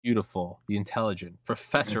beautiful, the intelligent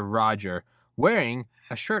Professor Roger wearing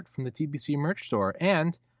a shirt from the TPC merch store.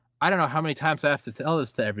 And I don't know how many times I have to tell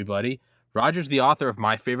this to everybody. Roger's the author of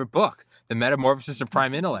my favorite book, The Metamorphosis of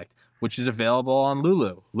Prime Intellect, which is available on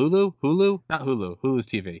Lulu. Hulu? Not Hulu. Hulu's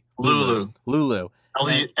TV. Lulu. Lulu.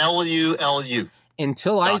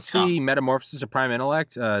 Until I see Metamorphosis of Prime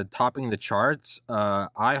Intellect topping the charts,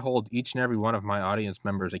 I hold each and every one of my audience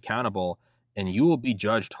members accountable, and you will be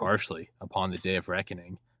judged harshly upon the day of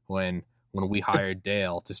reckoning when we hired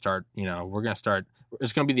Dale to start, we're going to start,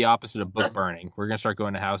 it's going to be the opposite of book burning. We're going to start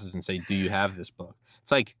going to houses and say, do you have this book?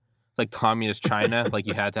 It's like communist China, like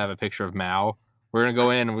you had to have a picture of Mao. We're going to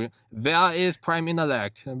go in and where is Prime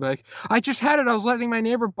Intellect? And be like, I just had it. I was letting my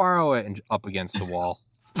neighbor borrow it. And up against the wall.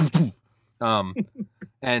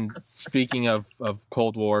 And speaking of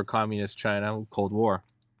Cold War, communist China, Cold War,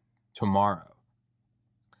 tomorrow,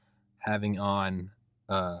 having on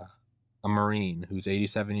a Marine who's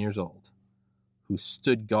 87 years old, who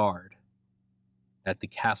stood guard at the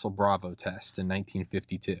Castle Bravo test in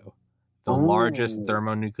 1952, the largest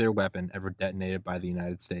thermonuclear weapon ever detonated by the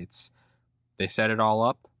United States. They set it all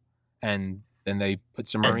up, and then they put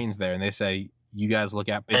some Marines there, and they say, you guys look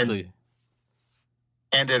out, basically.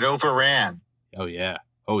 And it overran. Oh, yeah.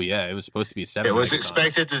 It was supposed to be 7 It was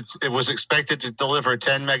megatons. It was expected to deliver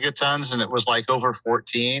 10 megatons, and it was like over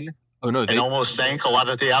 14. Oh, no. They almost sank a lot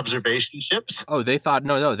of the observation ships. Oh, they thought,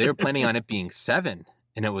 no, they were planning on it being 7,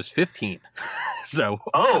 and it was 15. So.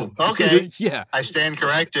 Oh, okay. Yeah. I stand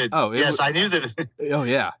corrected. Oh, yes, I knew that. Oh,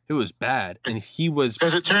 yeah. It was bad. And he was.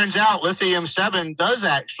 Because it turns out lithium-7 does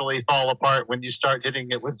actually fall apart when you start hitting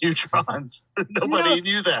it with neutrons. Nobody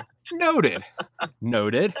knew that. Noted.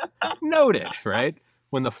 Right?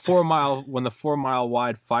 When the 4 mile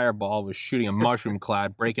wide fireball was shooting a mushroom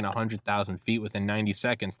cloud, breaking 100,000 feet within 90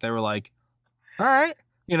 seconds, they were like, all right,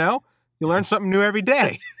 you learn something new every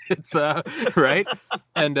day. It's right.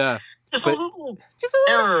 And just a little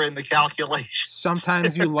error in the calculation.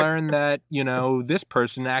 Sometimes you learn that, this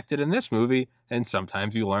person acted in this movie, and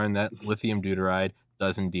sometimes you learn that lithium deuteride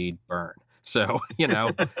does indeed burn. So, you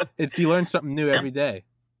learn something new every day.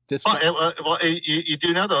 You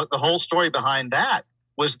do know the whole story behind that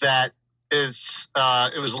was that it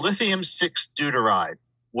was lithium-6 deuteride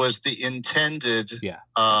was the intended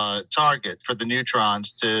target for the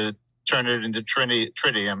neutrons to turn it into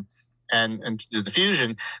tritium and do the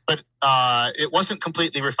fusion, but it wasn't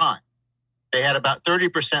completely refined. They had about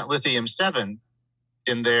 30% lithium-7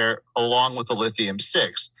 in there along with the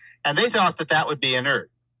lithium-6, and they thought that would be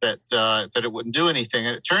inert, that it wouldn't do anything.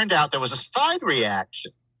 And it turned out there was a side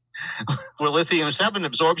reaction where lithium-7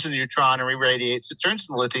 absorbs a neutron and re-radiates, it turns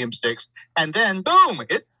into lithium-6, and then, boom,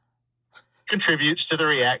 it contributes to the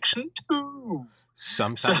reaction too.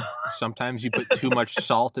 Sometimes you put too much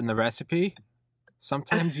salt in the recipe.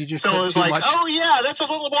 Sometimes you just put it was too like, much. Oh, yeah, that's a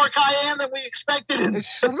little more cayenne than we expected.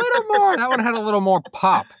 It's a little more. That one had a little more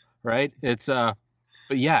pop, right? It's, but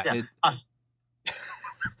yeah.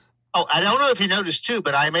 I don't know if you noticed, too,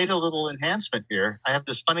 but I made a little enhancement here. I have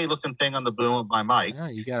this funny-looking thing on the boom of my mic. Yeah,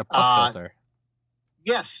 you got a puff filter.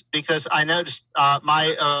 Yes, because I noticed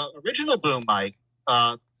my original boom mic,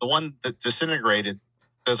 the one that disintegrated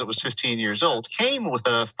because it was 15 years old, came with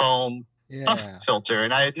a foam puff filter.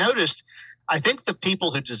 And I had noticed, I think the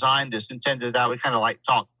people who designed this intended I would kind of like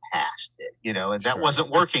talk past it, and that wasn't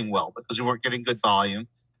working well because we weren't getting good volume.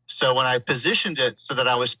 So when I positioned it so that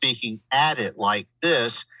I was speaking at it like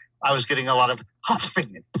this, I was getting a lot of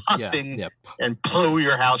huffing and puffing and blow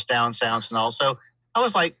your house down sounds and all. So I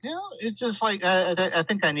was like, it's just like, I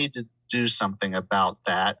think I need to do something about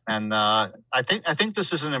that. And I think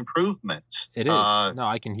this is an improvement. It is. No,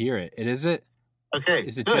 I can hear it. Is it? Okay,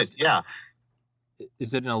 is it good, yeah.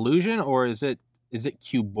 Is it an illusion or is it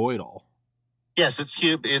cuboidal? Yes, it's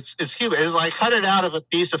cube. It's cube. It's like cut it out of a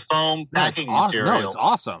piece of foam packing material. No, it's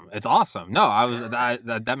awesome. It's awesome. No,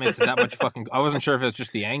 that makes it that much fucking. I wasn't sure if it's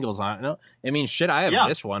just the angles on it. No, I mean, shit. I have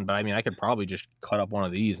this one, but I mean, I could probably just cut up one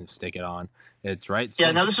of these and stick it on. It's right.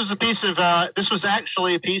 Yeah. No, this was a piece of. This was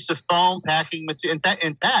actually a piece of foam packing material.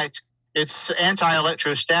 In fact, it's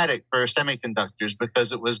anti-electrostatic for semiconductors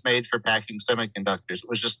because it was made for packing semiconductors. It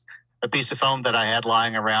was just a piece of foam that I had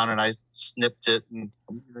lying around, and I snipped it and.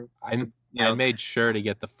 I made sure to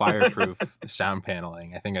get the fireproof sound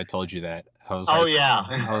paneling. I think I told you that. I was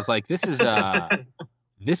I was like, this is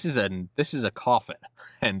a coffin,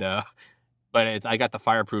 and but I got the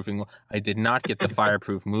fireproofing. I did not get the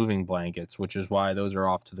fireproof moving blankets, which is why those are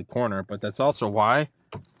off to the corner. But that's also why.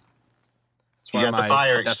 That's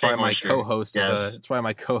why my co-host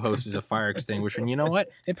is a fire extinguisher. And you know what?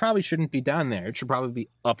 It probably shouldn't be down there. It should probably be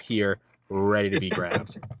up here, ready to be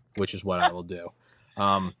grabbed, which is what I will do.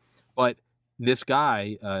 But this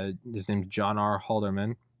guy, his name's John R.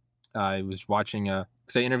 Halderman. I was watching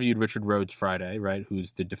because I interviewed Richard Rhodes Friday, right?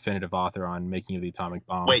 Who's the definitive author on Making of the Atomic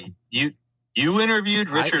Bomb. Wait, you interviewed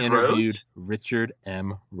Richard Rhodes? I interviewed Richard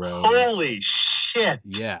M. Rhodes. Holy shit!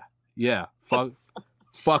 Yeah.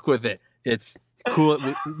 Fuck with it. It's cool.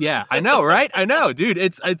 Yeah, I know, right? I know, dude.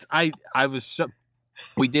 I was so.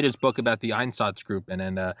 We did his book about the Einsatz group, and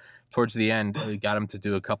then towards the end, we got him to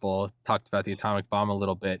do talked about the atomic bomb a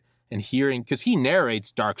little bit, and hearing, because he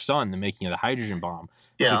narrates Dark Sun, the making of the hydrogen bomb.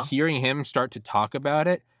 Yeah. So hearing him start to talk about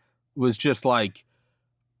it was just like,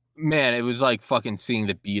 man, it was like fucking seeing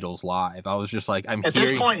the Beatles live. I was just like, At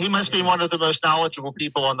this point, he must be one of the most knowledgeable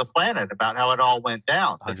people on the planet about how it all went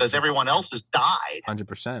down, because 100%. Everyone else has died.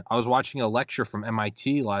 100%. I was watching a lecture from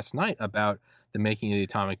MIT last night about the making of the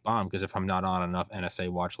atomic bomb, because if I'm not on enough NSA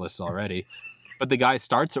watch lists already, but the guy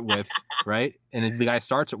starts it with, right? And the guy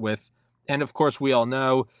starts it with, and of course we all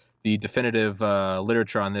know the definitive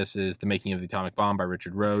literature on this is The Making of the Atomic Bomb by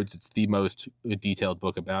Richard Rhodes. It's the most detailed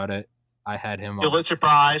book about it. I had him on Pulitzer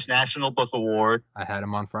Prize, National Book Award. I had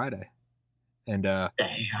him on Friday. And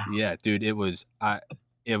yeah, dude, I was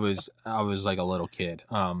like a little kid.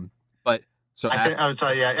 But so I'll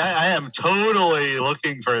tell you, I am totally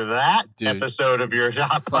looking for that episode of your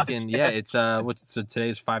shop. Fucking yeah, it's so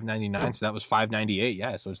today's $5.99, so that was $5.98.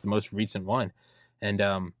 Yeah, so it's the most recent one. And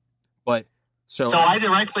but so I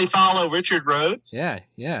directly follow Richard Rhodes. Yeah,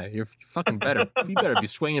 you're fucking better. You better be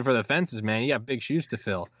swinging for the fences, man. You got big shoes to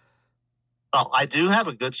fill. Well, I do have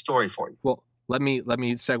a good story for you. Well, let me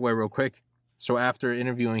segue real quick. So after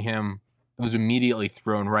interviewing him, I was immediately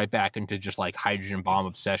thrown right back into just like hydrogen bomb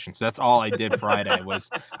obsession. So that's all I did Friday was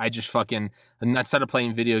I just fucking, and instead of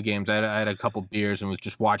playing video games, I had a couple beers and was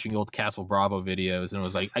just watching old Castle Bravo videos, and it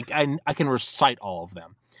was like I can recite all of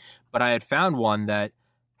them. But I had found one that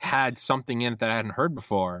had something in it that I hadn't heard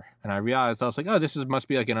before, and I realized, I was like, oh, this must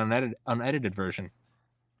be like an unedited version.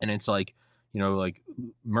 And it's like, you know, like,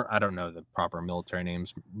 I don't know the proper military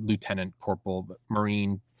names, Lieutenant Corporal,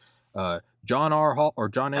 Marine, John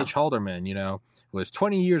H. Halderman, you know, was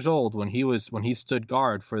 20 years old when he stood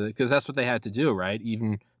guard for because that's what they had to do, right?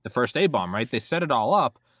 Even the first A bomb, right? They set it all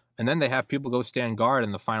up, and then they have people go stand guard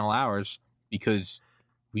in the final hours because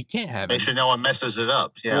we can't have make sure no one messes it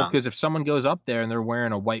up. Yeah, well, because if someone goes up there and they're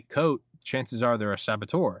wearing a white coat, chances are they're a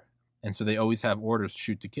saboteur, and so they always have orders to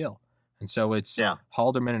shoot to kill. And so it's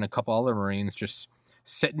Halderman and a couple other Marines just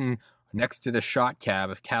sitting next to the shot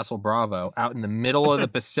cab of Castle Bravo out in the middle of the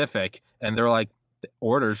Pacific. And they're like, the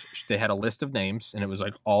orders, they had a list of names, and it was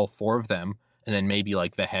like all four of them, and then maybe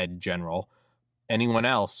like the head general. Anyone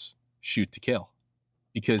else, shoot to kill.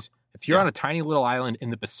 Because if you're on a tiny little island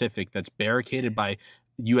in the Pacific that's barricaded by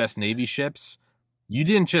U.S. Navy ships, you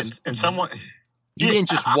didn't just... And someone... You didn't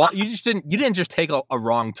just walk. You didn't just take a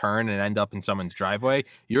wrong turn and end up in someone's driveway.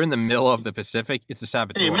 You're in the middle of the Pacific. It's a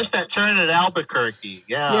saboteur. Hey, you missed that turn at Albuquerque.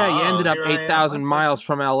 Yeah. Yeah, you ended up 8,000 miles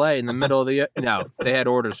from L.A. in the middle of the. No, they had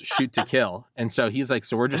orders shoot to kill, and so he's like,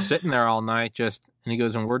 so we're just sitting there all night, and he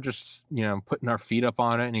goes, and we're just putting our feet up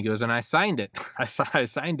on it, and he goes, and I signed it. I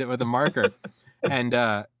signed it with a marker, and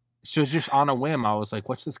so it's just on a whim. I was like,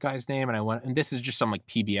 what's this guy's name? And I went, and this is just some like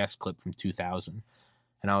PBS clip from 2000.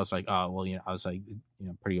 And I was like, oh, well, I was like,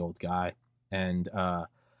 pretty old guy. And I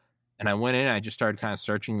went in, I just started kind of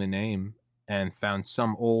searching the name and found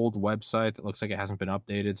some old website that looks like it hasn't been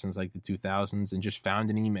updated since like the 2000s, and just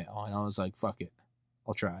found an email. And I was like, fuck it,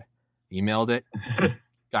 I'll try. Emailed it.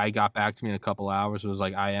 Guy got back to me in a couple hours. It was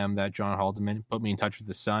like, I am that John Halderman. Put me in touch with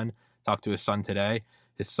his son. Talked to his son today.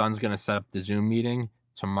 His son's going to set up the Zoom meeting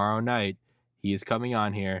tomorrow night. He is coming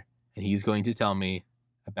on here, and he's going to tell me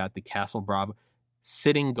about the Castle Bravo.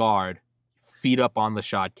 Sitting guard, feet up on the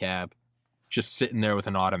shot cab, just sitting there with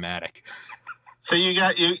an automatic. So you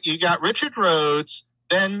got Richard Rhodes,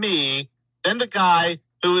 then me, then the guy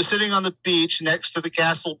who was sitting on the beach next to the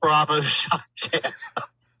Castle Bravo shot cab.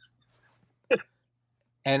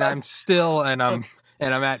 And I'm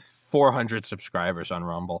at 400 subscribers on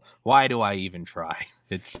Rumble. Why do I even try?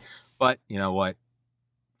 But you know what?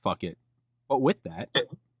 Fuck it. But with that.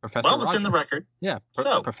 Professor Roger. It's in the record. Yeah,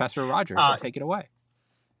 Professor Rogers, take it away.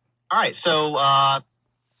 All right, so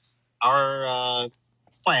our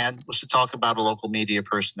plan was to talk about a local media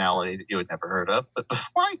personality that you had never heard of. But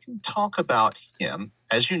before I can talk about him,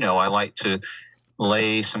 as you know, I like to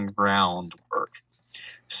lay some groundwork.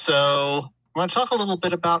 So I want to talk a little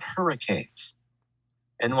bit about hurricanes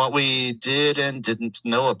and what we did and didn't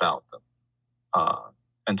know about them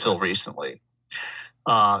until recently.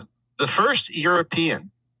 The first European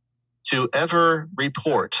to ever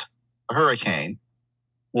report a hurricane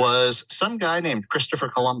was some guy named Christopher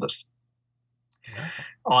Columbus.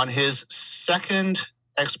 On his second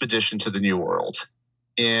expedition to the New World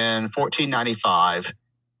in 1495,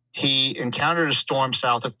 he encountered a storm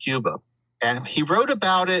south of Cuba, and he wrote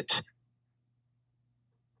about it.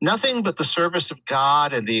 Nothing but the service of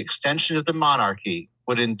God and the extension of the monarchy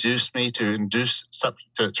would induce me to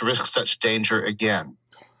risk such danger again.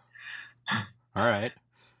 All right.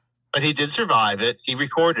 But he did survive it. He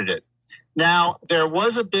recorded it. Now, there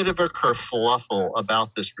was a bit of a kerfuffle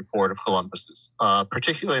about this report of Columbus's,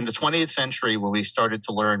 particularly in the 20th century when we started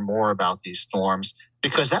to learn more about these storms,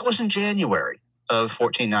 because that was in January of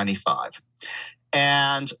 1495.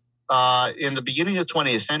 And in the beginning of the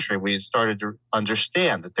 20th century, we had started to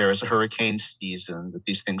understand that there is a hurricane season, that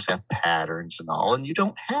these things have patterns and all, and you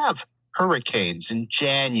don't have hurricanes in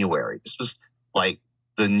January. This was like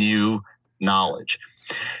the new knowledge.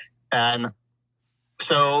 And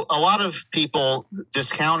so a lot of people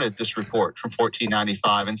discounted this report from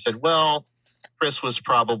 1495 and said, well, Chris was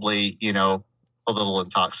probably, a little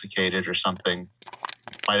intoxicated or something,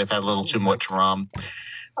 might have had a little too much rum.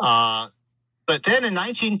 But then in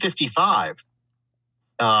 1955,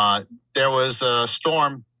 there was a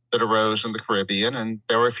storm that arose in the Caribbean, and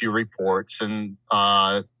there were a few reports, and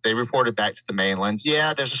they reported back to the mainland,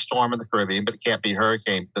 yeah, there's a storm in the Caribbean, but it can't be a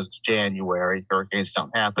hurricane because it's January. Hurricanes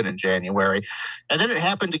don't happen in January. And then it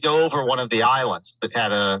happened to go over one of the islands that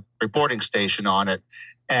had a reporting station on it,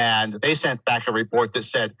 and they sent back a report that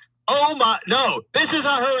said, oh my, no, this is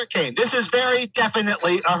a hurricane. This is very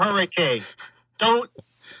definitely a hurricane. Don't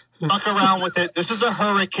fuck around with it. This is a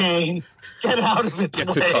hurricane. Get out of its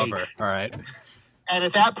way. To cover. All right. And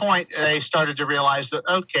at that point, they started to realize that,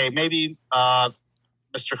 okay, maybe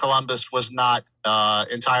Mr. Columbus was not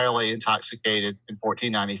entirely intoxicated in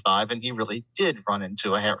 1495, and he really did run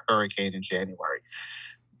into a hurricane in January.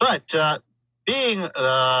 But being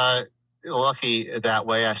lucky that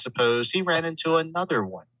way, I suppose, he ran into another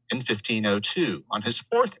one in 1502 on his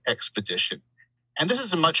fourth expedition. And this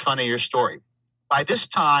is a much funnier story. By this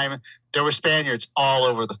time, there were Spaniards all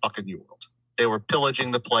over the fucking New World. They were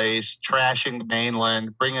pillaging the place, trashing the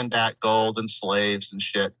mainland, bringing back gold and slaves and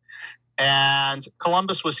shit. And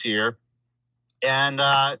Columbus was here, and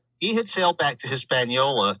he had sailed back to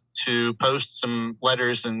Hispaniola to post some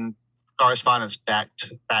letters and correspondence back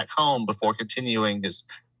home before continuing his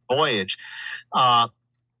voyage.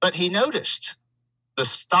 But he noticed the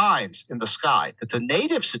signs in the sky that the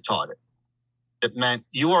natives had taught him that meant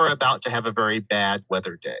you are about to have a very bad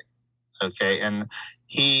weather day. Okay, and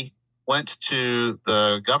he went to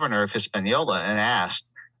the governor of Hispaniola and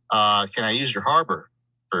asked, can I use your harbor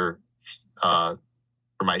for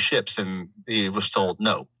my ships? And he was told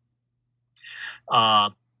no.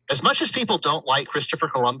 As much as people don't like Christopher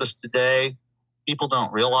Columbus today, people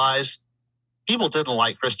don't realize people didn't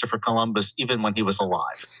like Christopher Columbus even when he was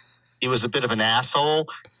alive. He was a bit of an asshole,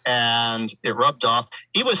 and it rubbed off.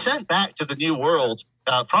 He was sent back to the New World,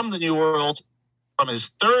 from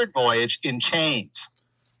his third voyage in chains.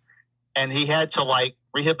 And he had to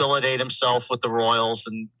rehabilitate himself with the royals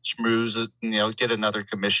and schmooze it, get another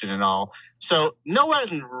commission and all. So no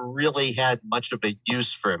one really had much of a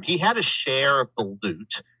use for him. He had a share of the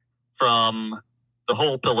loot from the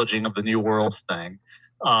whole pillaging of the New World thing.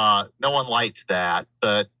 No one liked that,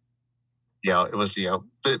 but it was,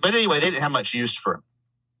 but anyway, they didn't have much use for him.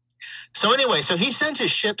 So anyway, so he sent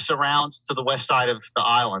his ships around to the west side of the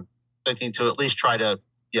island, thinking to at least try to,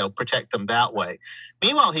 protect them that way.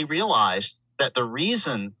 Meanwhile, he realized that the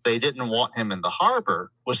reason they didn't want him in the harbor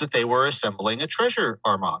was that they were assembling a treasure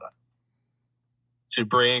armada to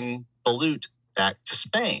bring the loot back to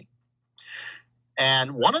Spain.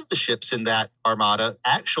 And one of the ships in that armada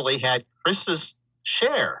actually had Chris's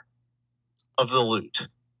share of the loot.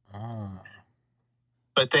 Oh.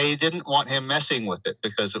 But they didn't want him messing with it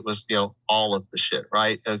because it was, all of the shit,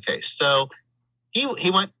 right? Okay, so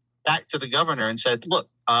he went back to the governor and said, look,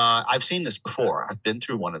 I've seen this before. I've been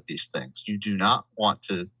through one of these things. You do not want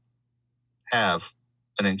to have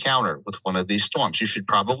an encounter with one of these storms. You should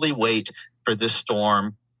probably wait for this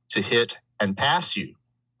storm to hit and pass you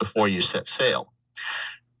before you set sail.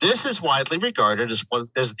 This is widely regarded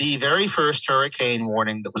as the very first hurricane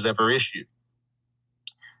warning that was ever issued.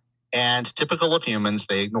 And typical of humans,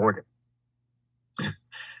 they ignored it.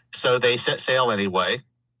 So they set sail anyway.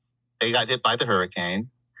 They got hit by the hurricane.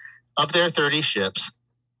 Of their 30 ships,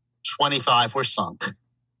 25 were sunk.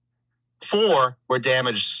 4 were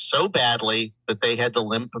damaged so badly that they had to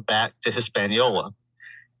limp back to Hispaniola.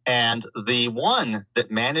 And the one that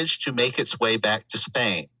managed to make its way back to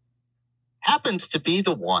Spain happens to be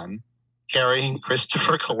the one carrying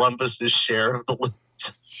Christopher Columbus's share of the loot.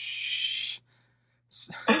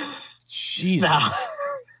 Jesus.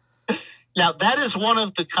 Now, that is one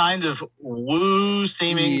of the kind of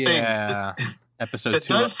woo-seeming things that, episode that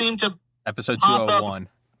 2, does seem to episode 201.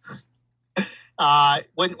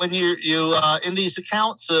 When you in these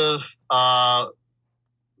accounts of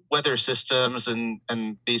weather systems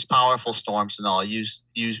and these powerful storms and all, you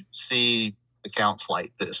see accounts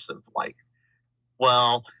like this of like,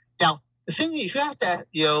 well, now the thing you have to,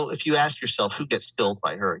 if you ask yourself who gets killed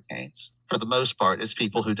by hurricanes, for the most part, it's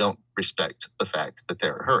people who don't respect the fact that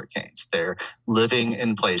there are hurricanes. They're living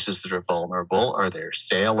in places that are vulnerable, or they're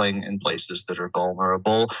sailing in places that are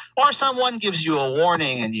vulnerable, or someone gives you a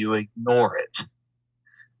warning and you ignore it.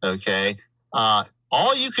 Okay?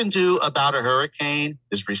 All you can do about a hurricane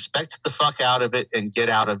is respect the fuck out of it and get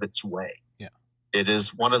out of its way. Yeah. It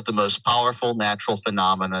is one of the most powerful natural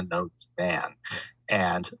phenomena known to man.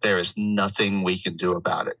 And there is nothing we can do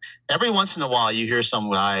about it. Every once in a while, you hear some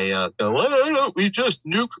guy go, "Oh, we just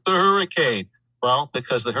nuked the hurricane." Well,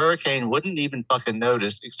 because the hurricane wouldn't even fucking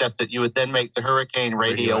notice, except that you would then make the hurricane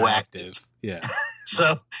radioactive. Yeah.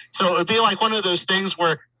 So it would be like one of those things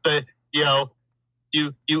where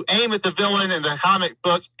you aim at the villain in the comic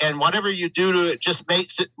book, and whatever you do to it just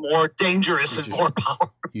makes it more dangerous and more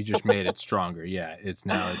powerful. You just made it stronger. Yeah.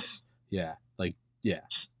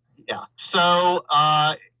 Yeah. So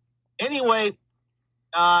anyway,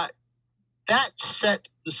 that set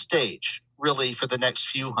the stage really for the next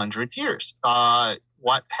few hundred years.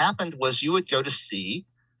 What happened was you would go to sea,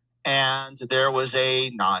 and there was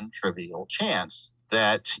a non-trivial chance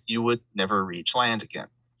that you would never reach land again.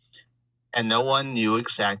 And no one knew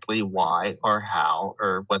exactly why or how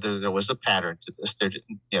or whether there was a pattern to this. There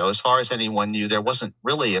didn't, as far as anyone knew, there wasn't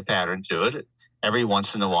really a pattern to it. Every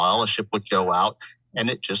once in a while, a ship would go out, and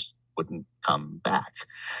it just wouldn't come back.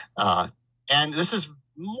 And this is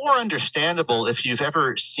more understandable if you've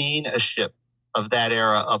ever seen a ship of that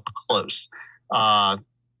era up close.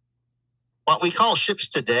 What we call ships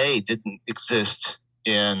today didn't exist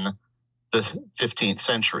in the 15th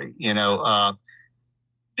century.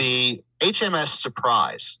 The HMS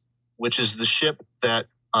Surprise, which is the ship that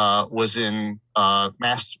was in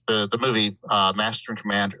the movie Master and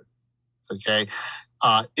Commander, okay,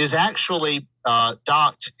 is actually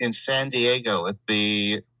docked in San Diego at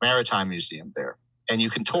the Maritime Museum there, and you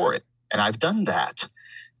can tour it. And I've done that.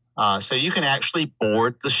 So you can actually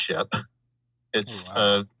board the ship. It's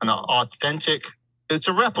an authentic, it's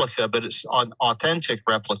a replica, but it's an authentic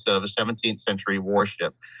replica of a 17th century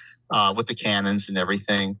warship with the cannons and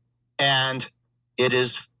everything. And it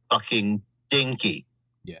is fucking dinky.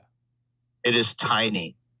 Yeah. It is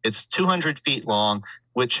tiny. It's 200 feet long,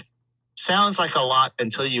 which sounds like a lot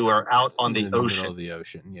until you are out on the ocean. Middle of the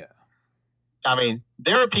ocean, yeah. I mean,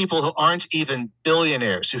 there are people who aren't even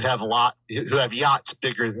billionaires who have yachts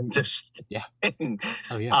bigger than this thing.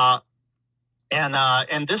 Oh yeah.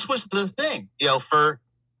 And this was the thing, for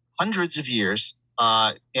hundreds of years.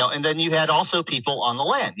 And then you had also people on the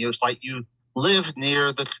land. It's like you live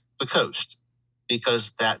near the coast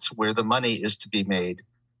because that's where the money is to be made,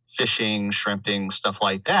 fishing, shrimping, stuff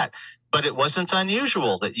like that. But it wasn't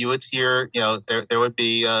unusual that you would hear, there would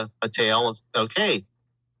be a tale of, okay,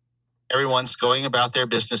 everyone's going about their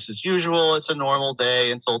business as usual. It's a normal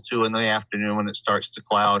day until 2 p.m. when it starts to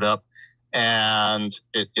cloud up. And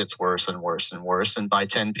it gets worse and worse and worse. And by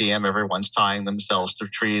 10 p.m., everyone's tying themselves to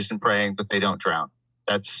trees and praying that they don't drown.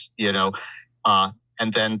 That's,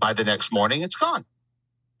 and then by the next morning, it's gone.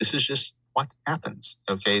 This is just what happens.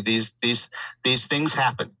 Okay. These things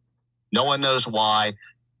happen. No one knows why.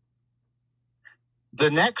 The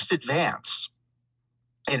next advance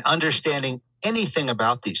in understanding anything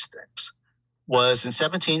about these things was in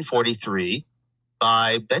 1743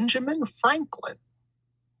 by Benjamin Franklin.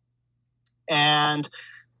 And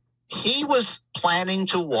he was planning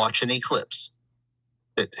to watch an eclipse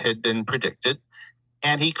that had been predicted,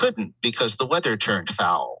 and he couldn't because the weather turned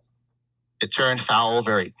foul. It turned foul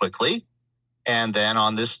very quickly, and then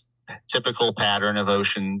on this typical pattern of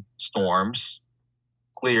ocean storms,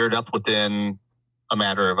 cleared up within a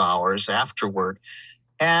matter of hours afterward.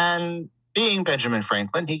 And being Benjamin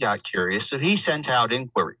Franklin, he got curious, so he sent out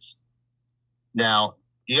inquiries. Now,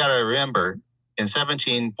 you got to remember, in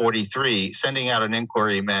 1743, sending out an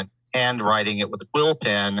inquiry meant handwriting it with a quill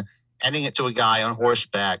pen, handing it to a guy on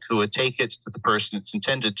horseback who would take it to the person it's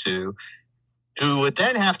intended to, who would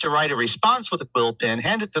then have to write a response with a quill pen,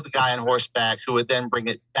 hand it to the guy on horseback, who would then bring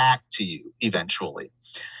it back to you eventually.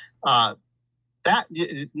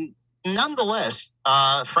 Nonetheless,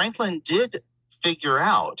 Franklin did figure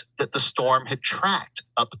out that the storm had tracked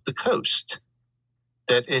up the coast,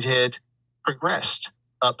 that it had progressed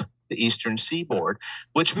up the eastern seaboard,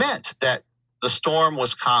 which meant that the storm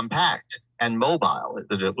was compact and mobile,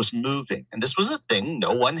 that it was moving. And this was a thing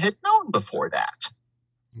no one had known before that.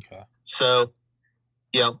 Okay. So,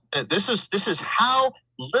 this is how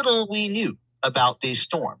little we knew about these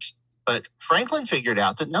storms. But Franklin figured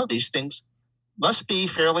out that no, these things must be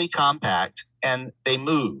fairly compact and they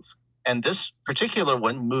move. And this particular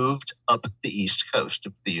one moved up the east coast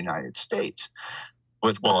of the United States.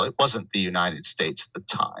 Well, it wasn't the United States at the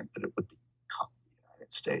time, but it would become the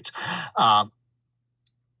United States.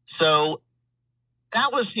 So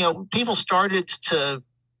that was, people started to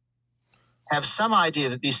have some idea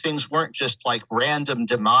that these things weren't just like random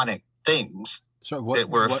demonic things. So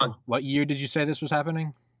what year did you say this was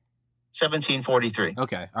happening? 1743.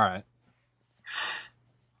 Okay, all right.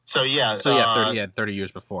 So 30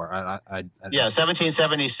 years before.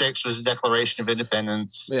 1776 was the Declaration of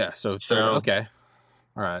Independence. Yeah, so okay,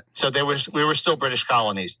 all right. So we were still British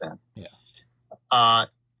colonies then. Yeah.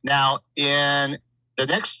 Now, in the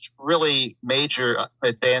next really major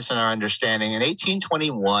advance in our understanding, in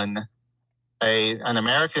 1821, an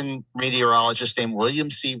American meteorologist named William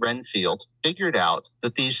C. Renfield figured out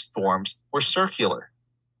that these storms were circular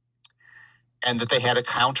and that they had a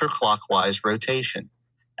counterclockwise rotation.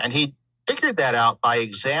 And he figured that out by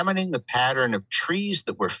examining the pattern of trees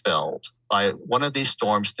that were felled by one of these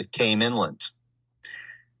storms that came inland.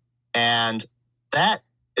 And that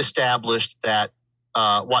established that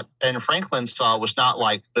what Ben Franklin saw was not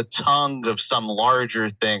like the tongue of some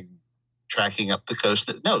larger thing tracking up the coast.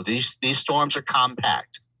 No, these storms are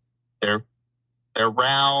compact. They're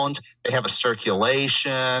round. They have a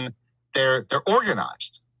circulation. They're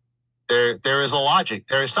organized. There is a logic.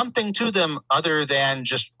 There is something to them other than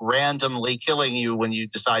just randomly killing you when you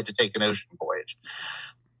decide to take an ocean voyage.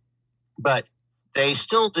 But they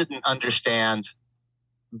still didn't understand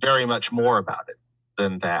very much more about it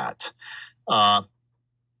than that.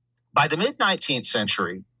 By the mid-19th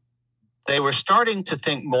century, they were starting to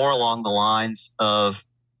think more along the lines of,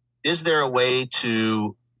 is there a way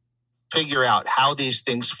to figure out how these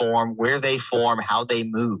things form, where they form, how they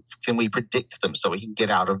move? Can we predict them so we can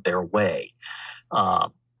get out of their way?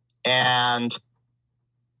 And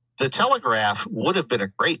the telegraph would have been a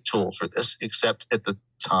great tool for this, except at the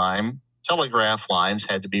time, telegraph lines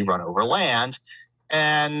had to be run over land,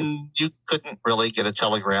 and you couldn't really get a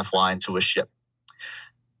telegraph line to a ship.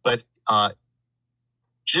 But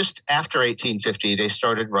just after 1850, they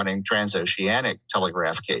started running transoceanic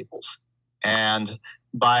telegraph cables. And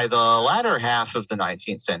by the latter half of the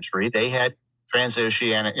 19th century, they had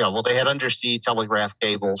transoceanic, they had undersea telegraph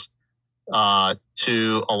cables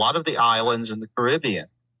to a lot of the islands in the Caribbean.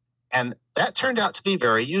 And that turned out to be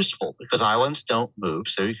very useful because islands don't move,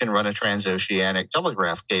 so you can run a transoceanic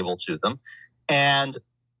telegraph cable to them. And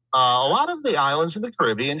a lot of the islands in the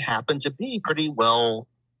Caribbean happen to be pretty well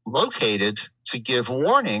located to give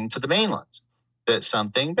warning to the mainland that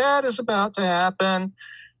something bad is about to happen.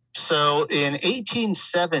 So in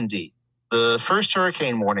 1870, the first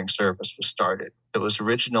hurricane warning service was started. It was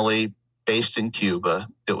originally based in Cuba.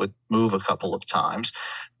 It would move a couple of times.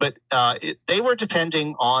 But they were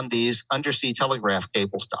depending on these undersea telegraph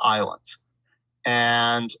cables to islands.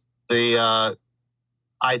 And the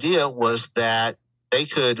idea was that they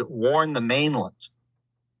could warn the mainland,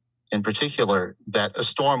 in particular, that a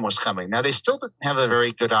storm was coming. Now, they still didn't have a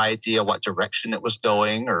very good idea what direction it was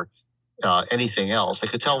going or anything else. They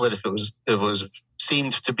could tell that if it was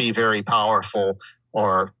seemed to be very powerful,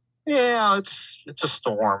 or it's a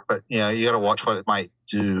storm, but you got to watch what it might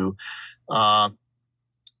do.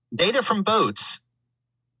 Data from boats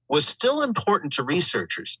was still important to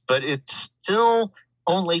researchers, but it still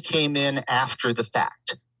only came in after the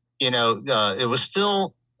fact. It was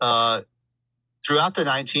still throughout the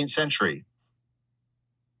 19th century,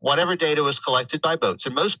 whatever data was collected by boats,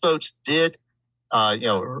 and most boats did.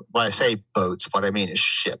 When I say boats, what I mean is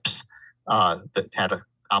ships that had a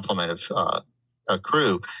complement of a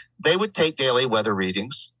crew. They would take daily weather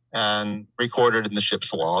readings and record it in the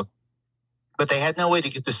ship's log, but they had no way to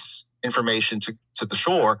get this information to the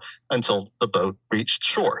shore until the boat reached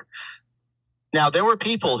shore. Now, there were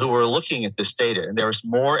people who were looking at this data, and there was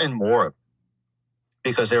more and more of them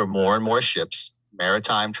because there were more and more ships.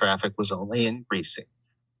 Maritime traffic was only increasing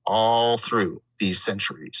all through these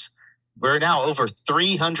centuries. We're now over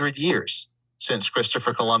 300 years since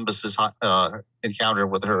Christopher Columbus's encounter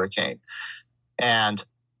with a hurricane. And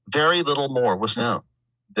very little more was known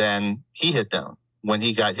than he had known when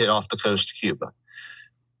he got hit off the coast of Cuba.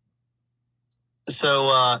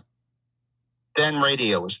 So then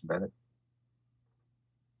radio was invented.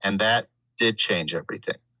 And that did change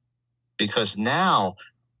everything. Because now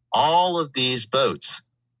all of these boats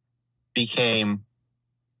became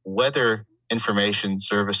weather information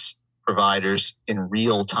service providers in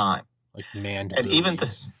real time. Like manned and buoys. even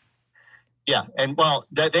yeah, and well,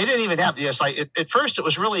 they didn't even have, yes, at first it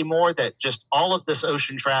was really more that just all of this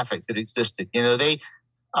ocean traffic that existed. They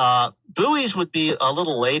buoys would be a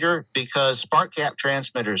little later because spark gap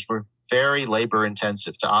transmitters were very labor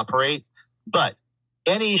intensive to operate. But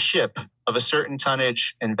any ship of a certain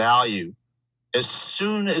tonnage and value, as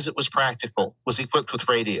soon as it was practical, was equipped with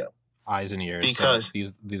radio. Eyes and ears. Because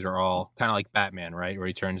so these are all kind of like Batman, right? Where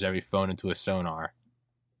he turns every phone into a sonar.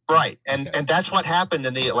 Right. And that's what happened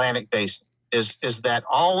in the Atlantic Basin is that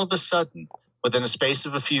all of a sudden, within a space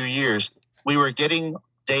of a few years, we were getting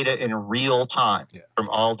data in real time from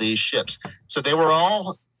all these ships. So they were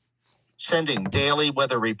all sending daily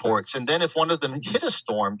weather reports. And then if one of them hit a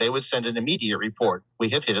storm, they would send an immediate report. We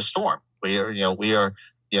have hit a storm. We are,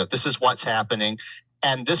 this is what's happening.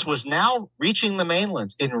 And this was now reaching the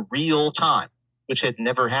mainland in real time, which had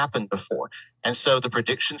never happened before. And so the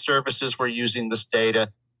prediction services were using this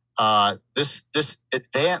data. This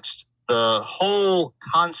advanced the whole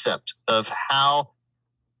concept of how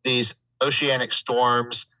these oceanic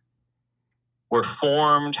storms were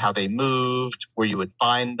formed, how they moved, where you would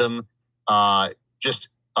find them, just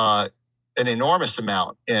an enormous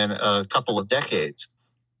amount in a couple of decades.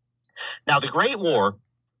 Now, the Great War,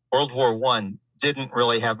 World War I, didn't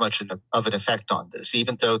really have much of an effect on this,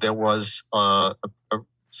 even though there was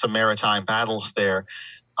some maritime battles there.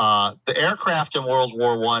 The aircraft in World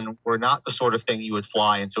War I were not the sort of thing you would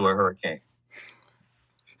fly into a hurricane.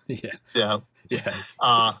 Yeah.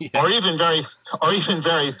 Or even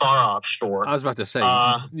very far offshore. I was about to say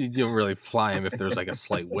you don't really fly them if there's like a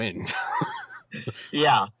slight wind.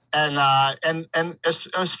 Yeah, and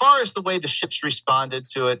as far as the way the ships responded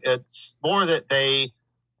to it, it's more that they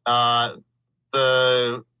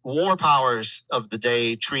the war powers of the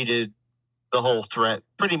day treated the whole threat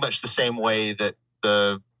pretty much the same way that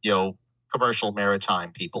the commercial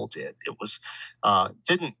maritime people did. It was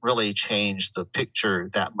didn't really change the picture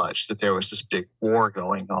that much that there was this big war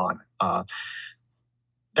going on.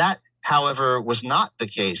 That, however, was not the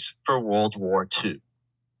case for World War II.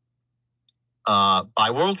 By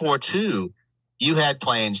World War II, you had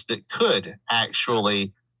planes that could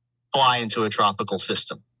actually fly into a tropical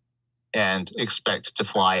system and expect to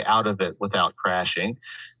fly out of it without crashing.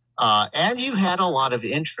 And you had a lot of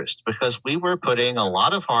interest because we were putting a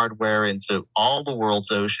lot of hardware into all the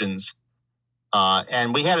world's oceans.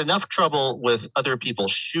 And we had enough trouble with other people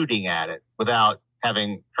shooting at it without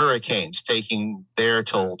having hurricanes taking their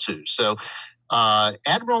toll too. So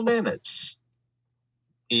Admiral Nimitz,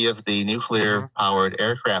 he of the nuclear-powered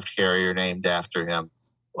aircraft carrier named after him,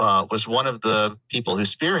 was one of the people who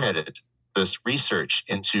spearheaded this research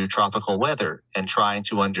into tropical weather and trying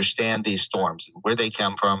to understand these storms, where they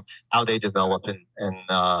come from, how they develop, and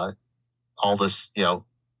all this,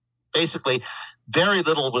 basically very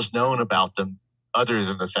little was known about them other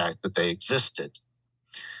than the fact that they existed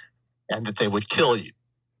and that they would kill you.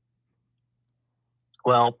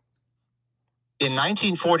 Well, in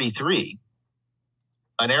 1943,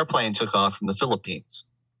 an airplane took off from the Philippines.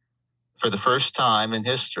 For the first time in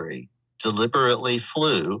history, deliberately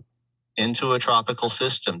flew into a tropical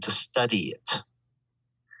system to study it.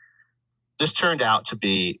 This turned out to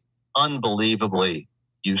be unbelievably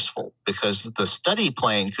useful because the study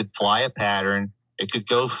plane could fly a pattern. It could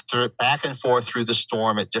go back and forth through the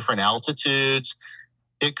storm at different altitudes.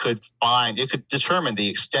 It could determine the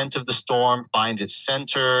extent of the storm, find its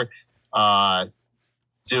center,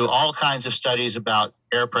 do all kinds of studies about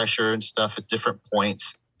air pressure and stuff at different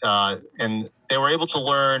points. And they were able to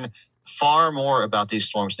learn far more about these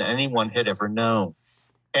storms than anyone had ever known.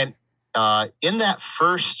 And in that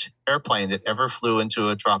first airplane that ever flew into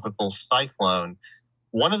a tropical cyclone,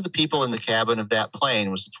 one of the people in the cabin of that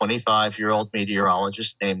plane was a 25-year-old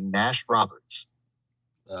meteorologist named Nash Roberts.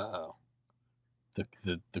 Uh-oh.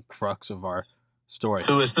 The crux of our story.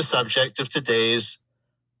 Who is the subject of today's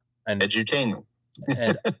edutainment.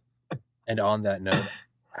 And on that note,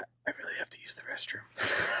 I really have to use the restroom.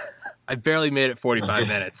 I barely made it 45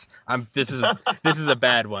 minutes. This is a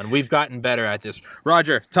bad one. We've gotten better at this.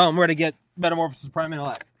 Roger, tell them where to get Metamorphosis of Prime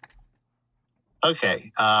Intellect. Okay.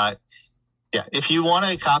 If you want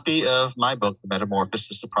a copy of my book, The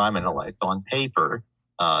Metamorphosis of Prime Intellect, on paper,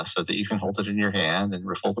 so that you can hold it in your hand and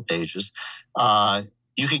riffle the pages,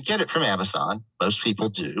 you can get it from Amazon. Most people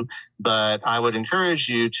do. But I would encourage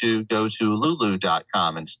you to go to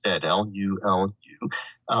lulu.com instead, LULU,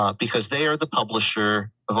 because they are the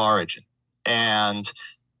publisher of origin. And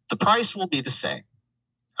the price will be the same.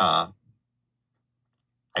 I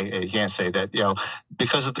can't say that,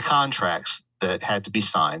 because of the contracts that had to be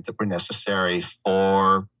signed that were necessary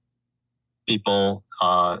for people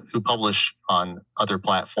who publish on other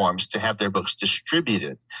platforms to have their books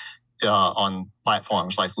distributed on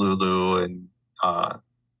platforms like Lulu and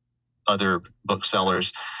other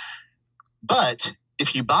booksellers. But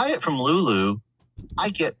if you buy it from Lulu, I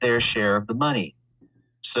get their share of the money.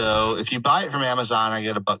 So if you buy it from Amazon, I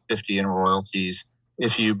get $1.50 in royalties.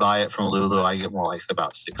 If you buy it from Lulu, I get more like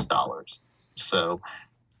about $6. So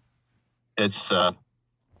it's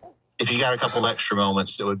if you got a couple extra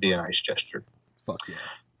moments, it would be a nice gesture. Fuck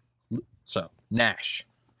yeah. So Nash.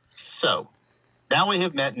 So now we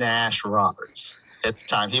have met Nash Roberts. At the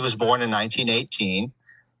time, he was born in 1918,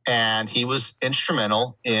 and he was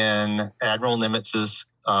instrumental in Admiral Nimitz's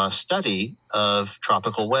study of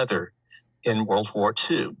tropical weather in World War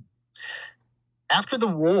II. After the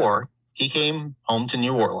war, he came home to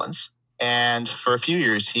New Orleans, and for a few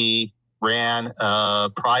years he ran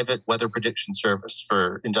a private weather prediction service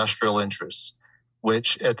for industrial interests,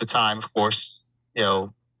 which at the time, of course,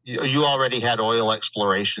 you already had oil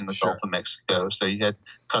exploration in the Gulf of Mexico, so you had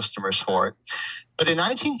customers for it. But in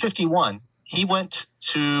 1951, he went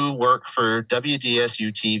to work for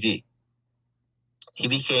WDSU-TV. He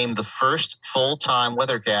became the first full-time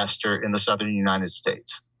weathercaster in the southern United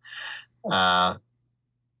States. And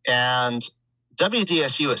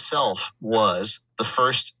WDSU itself was the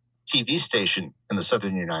first TV station in the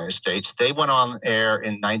southern United States. They went on air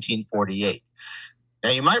in 1948. Now,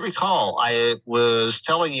 you might recall I was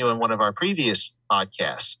telling you in one of our previous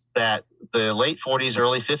podcasts that the late 40s,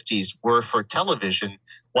 early 50s were for television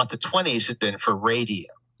what the 20s had been for radio.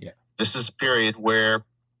 Yeah. This is a period where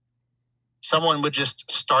someone would just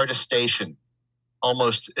start a station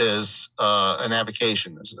almost as an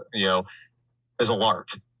avocation, as a lark.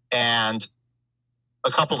 And a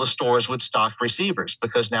couple of stores would stock receivers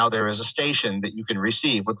because now there is a station that you can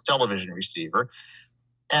receive with a television receiver.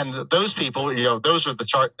 And those people, those are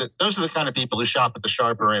the kind of people who shop at the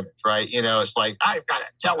Sharper Image, right? It's like, I've got a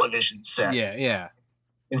television set. Yeah, yeah.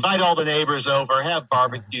 Invite all the neighbors over, have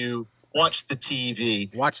barbecue, watch the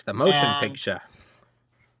TV. Watch the motion picture.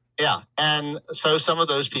 Yeah, and so some of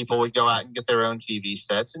those people would go out and get their own TV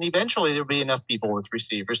sets, and eventually there would be enough people with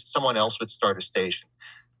receivers, someone else would start a station.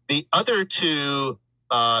 The other two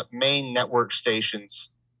main network stations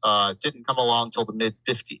didn't come along until the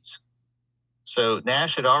mid-50s. So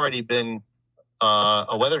Nash had already been a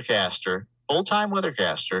weathercaster, full-time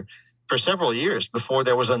weathercaster, for several years before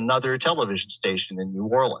there was another television station in New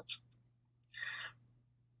Orleans.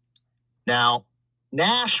 Now,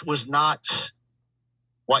 Nash was not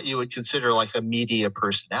what you would consider like a media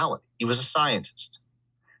personality. He was a scientist.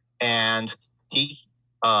 And he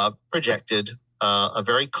projected a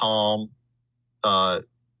very calm,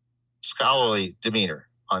 scholarly demeanor.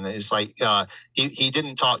 It's like he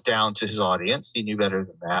didn't talk down to his audience. He knew better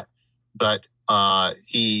than that. But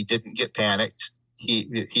he didn't get panicked.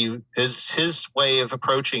 His way of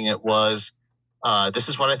approaching it was, this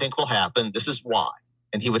is what I think will happen. This is why.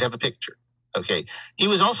 And he would have a picture. Okay. He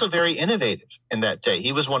was also very innovative in that day.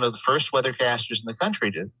 He was one of the first weathercasters in the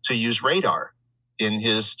country to use radar in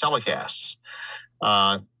his telecasts.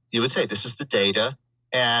 He would say, this is the data.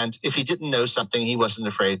 And if he didn't know something, he wasn't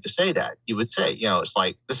afraid to say that. He would say, it's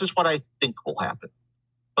like, this is what I think will happen,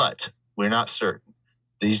 but we're not certain.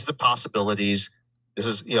 These are the possibilities. This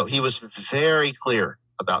is, he was very clear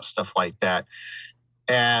about stuff like that.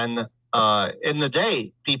 And in the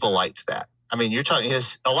day, people liked that. I mean, you're talking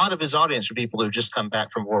a lot of his audience are people who just come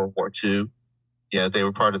back from World War II. They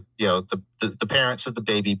were part of, the parents of the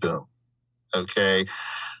baby boom. Okay.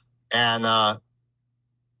 And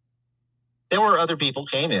there were other people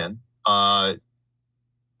came in,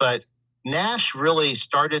 but Nash really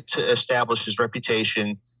started to establish his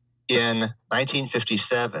reputation in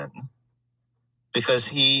 1957 because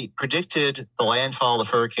he predicted the landfall of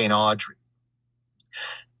Hurricane Audrey.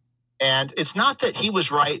 And it's not that he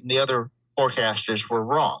was right and the other forecasters were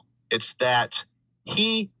wrong. It's that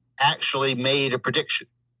he actually made a prediction.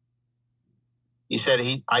 He said,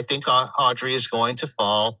 I think Audrey is going to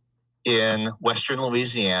fall in western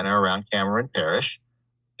Louisiana around Cameron Parish.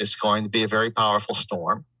 It's going to be a very powerful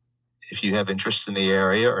storm. If you have interest in the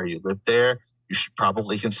area or you live there, you should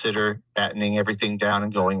probably consider battening everything down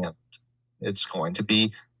and going in. It's going to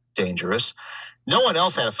be dangerous. No one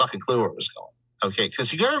else had a fucking clue where it was going. Okay,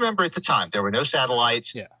 because you got to remember at the time, there were no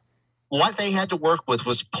satellites. Yeah. What they had to work with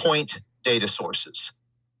was point data sources.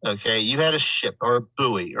 Okay, you had a ship or a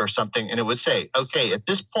buoy or something, and it would say, okay, at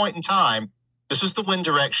this point in time, this was the wind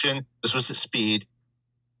direction, this was the speed,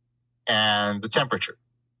 and the temperature,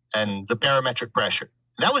 and the barometric pressure.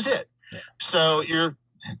 And that was it. Yeah. So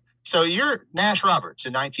you're Nash Roberts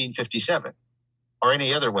in 1957. or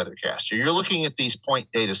any other weathercaster. You're looking at these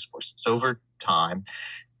point data sources over time.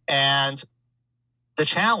 And the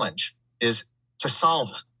challenge is to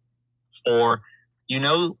solve for,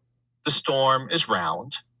 the storm is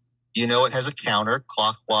round. It has a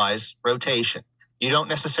counterclockwise rotation. You don't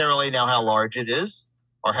necessarily know how large it is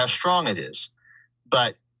or how strong it is,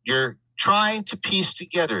 but you're trying to piece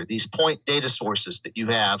together these point data sources that you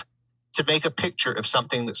have to make a picture of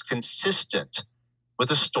something that's consistent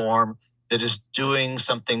with a storm that is doing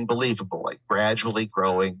something believable, like gradually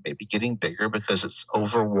growing, maybe getting bigger because it's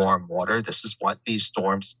over warm water. This is what these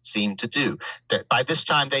storms seem to do. That by this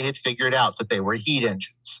time they had figured out that they were heat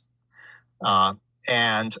engines.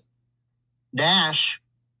 And Nash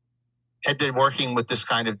had been working with this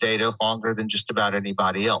kind of data longer than just about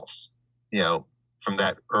anybody else, from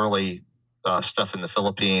that early stuff in the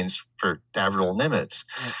Philippines for Avril Nimitz.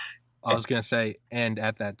 I was going to say, and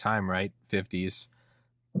at that time, right, 50s,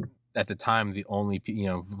 at the time, the only,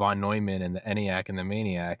 von Neumann and the ENIAC and the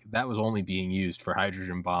MANIAC, that was only being used for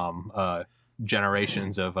hydrogen bomb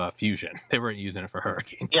generations of fusion. They weren't using it for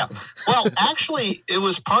hurricanes. Yeah. Well, actually, it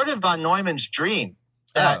was part of von Neumann's dream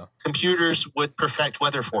that computers would perfect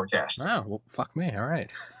weather forecasting. Oh, well, fuck me. All right.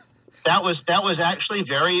 That was actually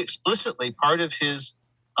very explicitly part of his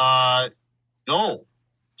goal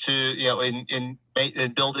to, in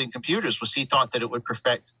building computers, was he thought that it would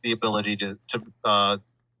perfect the ability to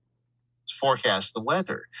forecast the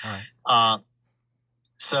weather. Right.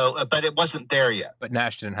 But it wasn't there yet. But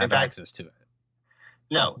Nash didn't have access to it.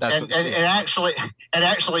 No, and actually,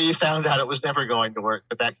 you found out it was never going to work,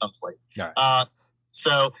 but that comes later. Right.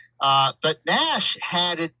 But Nash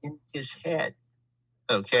had it in his head,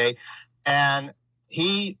 okay, and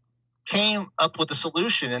he came up with a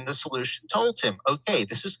solution, and the solution told him, okay,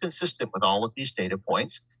 this is consistent with all of these data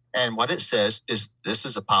points, and what it says is this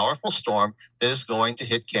is a powerful storm that is going to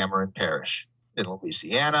hit Cameron Parish in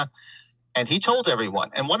Louisiana, and he told everyone.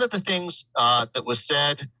 And one of the things that was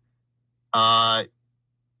said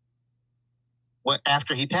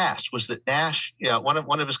after he passed was that Nash,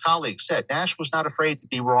 one of his colleagues said, Nash was not afraid to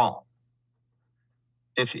be wrong.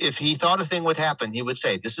 If he thought a thing would happen, he would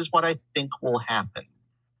say, this is what I think will happen.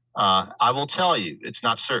 I will tell you, it's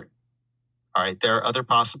not certain. All right, there are other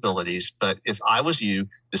possibilities, but if I was you,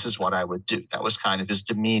 this is what I would do. That was kind of his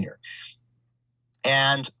demeanor.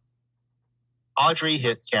 And Audrey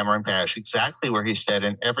hit Cameron Parish exactly where he said,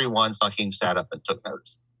 and everyone fucking sat up and took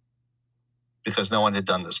notice because no one had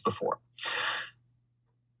done this before.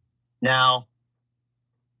 Now,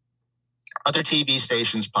 other TV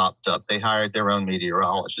stations popped up. They hired their own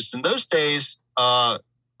meteorologists. In those days, all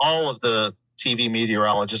of the TV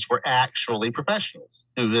meteorologists were actually professionals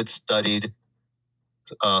who had studied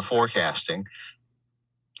forecasting,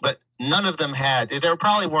 but none of them there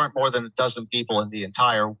probably weren't more than a dozen people in the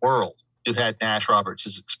entire world who had Nash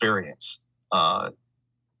Roberts' experience,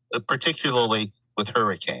 particularly with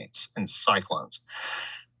hurricanes and cyclones.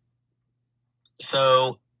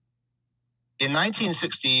 So in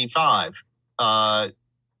 1965,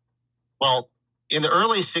 in the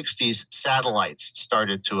early 60s, satellites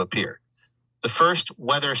started to appear. The first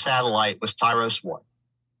weather satellite was TIROS-1,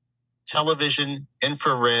 Television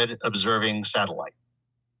Infrared Observing Satellite,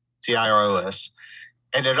 TIROS,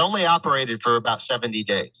 and it only operated for about 70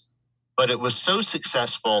 days. But it was so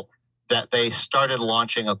successful that they started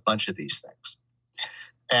launching a bunch of these things.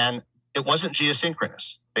 And it wasn't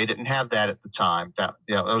geosynchronous. They didn't have that at the time. That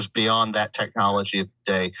it was beyond that technology of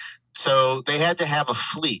the day. So they had to have a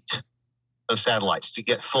fleet of satellites to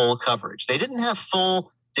get full coverage. They didn't have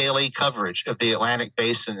full daily coverage of the Atlantic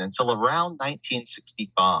Basin until around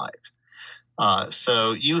 1965.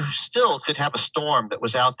 So you still could have a storm that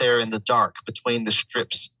was out there in the dark between the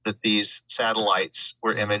strips that these satellites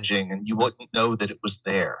were imaging, and you wouldn't know that it was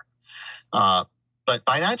there. But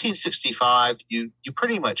by 1965, you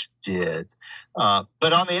pretty much did.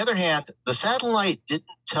 But on the other hand, the satellite didn't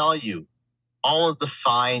tell you all of the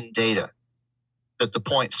fine data that the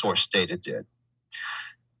point source data did.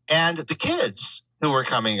 And the kids who were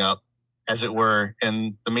coming up, as it were,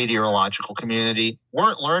 in the meteorological community,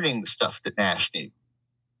 weren't learning the stuff that Nash knew.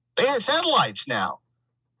 They had satellites now.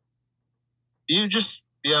 You just,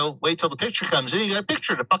 wait till the picture comes in. You got a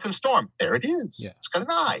picture of the fucking storm. There it is. Yeah. It's got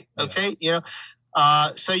an eye. Okay. Yeah.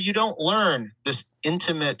 So you don't learn this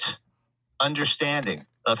intimate understanding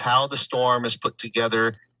of how the storm is put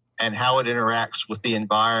together and how it interacts with the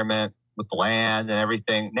environment, with the land and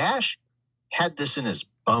everything. Nash had this in his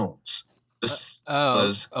bones. This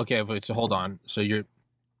was okay. But so hold on. So you're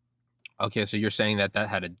saying that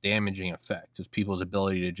had a damaging effect of people's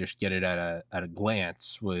ability to just get it at a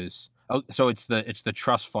glance was. Oh, so it's the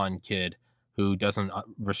trust fund kid who doesn't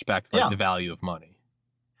respect like the value of money.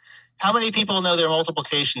 How many people know their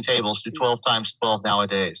multiplication tables do 12 times 12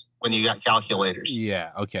 nowadays when you got calculators?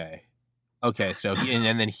 Yeah. Okay. So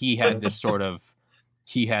and then he had this sort of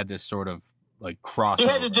like crossover. He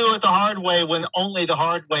had to do it the hard way when only the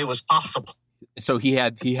hard way was possible. So he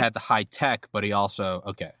had the high tech, but he also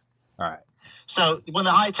all right. So when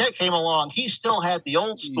the high tech came along, he still had the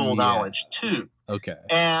old school knowledge too. Okay.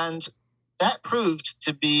 And that proved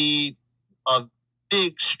to be a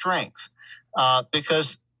big strength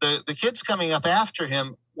because the kids coming up after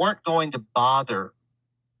him weren't going to bother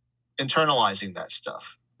internalizing that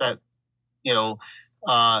stuff. That,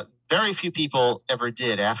 very few people ever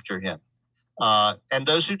did after him. And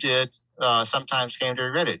those who did sometimes came to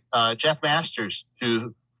regret it. Jeff Masters,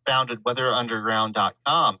 who founded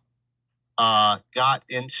weatherunderground.com, got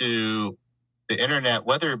into the internet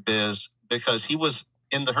weather biz because he was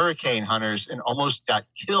in the hurricane hunters and almost got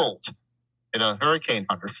killed in a hurricane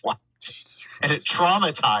hunter flight. And it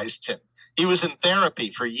traumatized him. He was in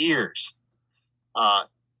therapy for years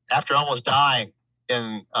after almost dying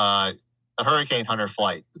in a hurricane hunter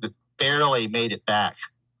flight that barely made it back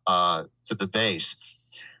to the base.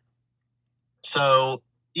 So,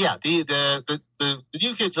 yeah, the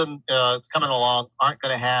new kids coming along aren't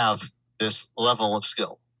going to have this level of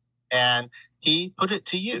skill. And he put it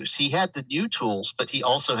to use. He had the new tools, but he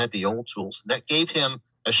also had the old tools. That gave him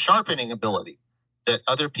a sharpening ability that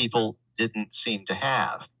other people didn't seem to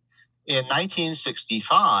have. In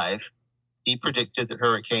 1965, he predicted that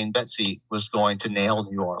Hurricane Betsy was going to nail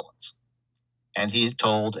New Orleans. And he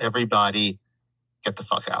told everybody, get the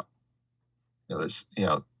fuck out. It was,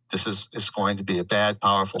 this is going to be a bad,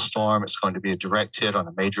 powerful storm. It's going to be a direct hit on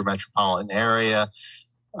a major metropolitan area.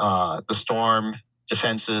 The storm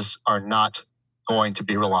defenses are not going to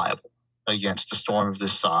be reliable against a storm of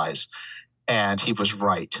this size. And he was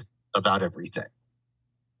right about everything.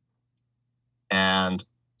 And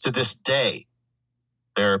to this day,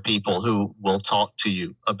 there are people who will talk to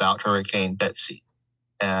you about Hurricane Betsy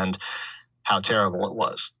and how terrible it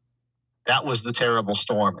was. That was the terrible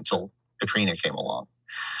storm until Katrina came along.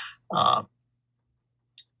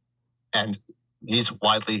 And he's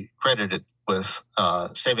widely credited with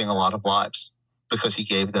saving a lot of lives because he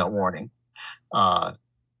gave that warning. Now,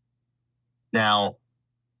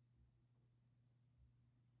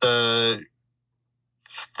 the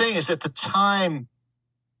thing is, at the time,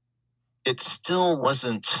 it still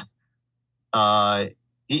wasn't.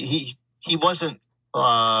 He wasn't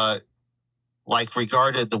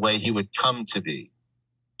regarded the way he would come to be.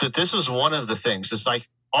 But this was one of the things. It's like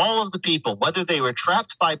all of the people, whether they were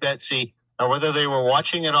trapped by Betsy or whether they were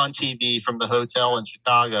watching it on TV from the hotel in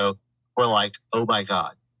Chicago, were like, "Oh my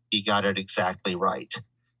God, he got it exactly right."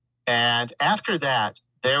 And after that,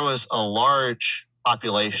 there was a large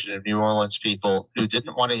population of New Orleans people who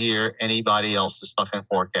didn't want to hear anybody else's fucking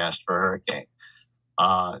forecast for a hurricane.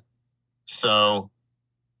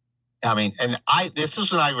 This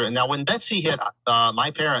is when I grew. Now, when Betsy hit,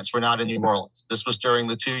 my parents were not in New Orleans. This was during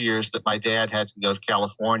the 2 years that my dad had to go to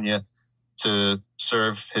California to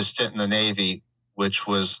serve his stint in the Navy, which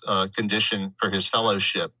was a condition for his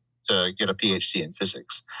fellowship to get a PhD in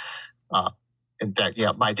physics. In fact,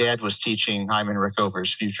 my dad was teaching Hyman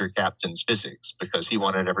Rickover's future captains physics because he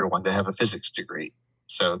wanted everyone to have a physics degree.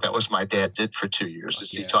 So that was my dad did for 2 years.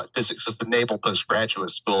 He taught physics at the Naval Postgraduate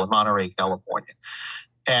School in Monterey, California.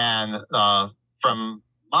 And I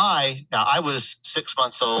was 6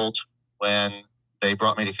 months old when they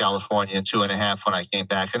brought me to California, and 2.5 when I came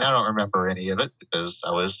back. And I don't remember any of it because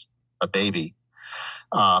I was a baby.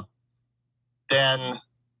 Then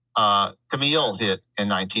Camille hit in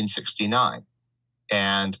 1969.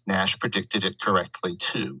 And Nash predicted it correctly,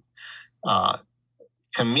 too.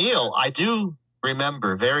 Camille, I do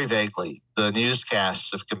remember very vaguely the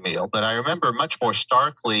newscasts of Camille, but I remember much more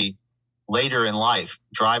starkly later in life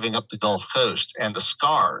driving up the Gulf Coast and the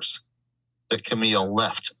scars that Camille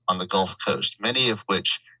left on the Gulf Coast, many of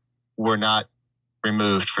which were not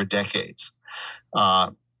removed for decades.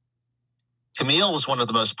 Camille was one of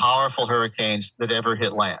the most powerful hurricanes that ever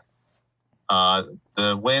hit land.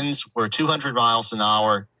 The winds were 200 miles an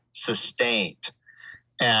hour sustained.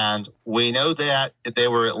 And we know that they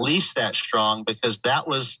were at least that strong because that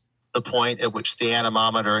was the point at which the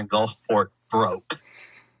anemometer in Gulfport broke.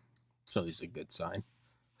 So it's a good sign.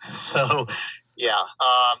 So, yeah.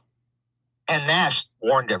 And Nash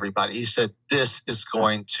warned everybody. He said, this is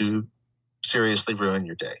going to seriously ruin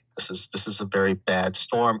your day. This is a very bad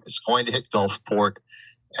storm. It's going to hit Gulfport.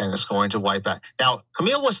 And it's going to wipe out. Now,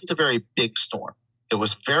 Camille wasn't a very big storm. It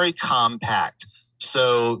was very compact.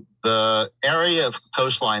 So the area of the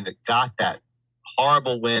coastline that got that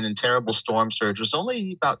horrible wind and terrible storm surge was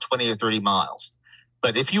only about 20 or 30 miles.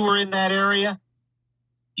 But if you were in that area,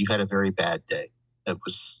 you had a very bad day. It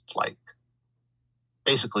was like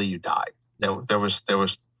basically you died. There was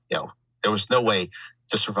no way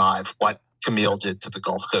to survive what Camille did to the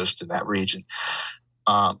Gulf Coast in that region.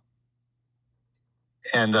 20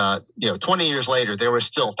 years later, there were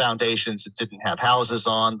still foundations that didn't have houses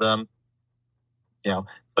on them.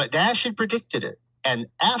 But Nash had predicted it, and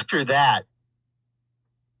after that,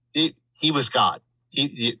 he was God.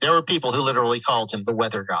 There were people who literally called him the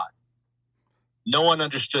weather god. No one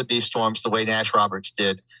understood these storms the way Nash Roberts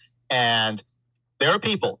did, and there are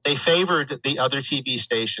people, they favored the other TV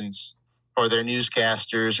stations for their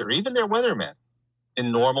newscasters or even their weathermen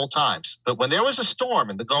in normal times. But when there was a storm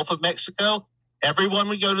in the Gulf of Mexico, everyone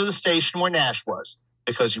would go to the station where Nash was,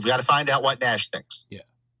 because you've got to find out what Nash thinks. Yeah.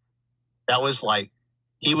 That was like,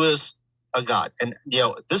 he was a god. And,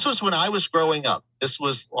 this was when I was growing up. This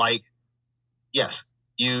was like, yes,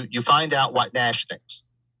 you find out what Nash thinks.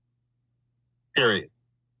 Period.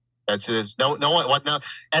 That's it. No one, what, no.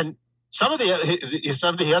 And some of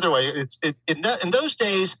the other way, in those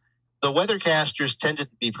days, the weathercasters tended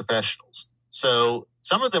to be professionals. So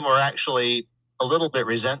some of them were actually a little bit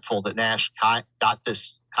resentful that Nash got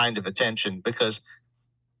this kind of attention, because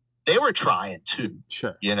they were trying too.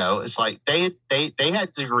 Sure. It's like they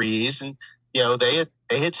had degrees, and they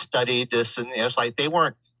had studied this, and it's like they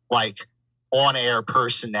weren't like on-air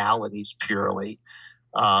personalities purely.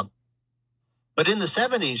 But in the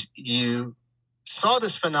 70s, you saw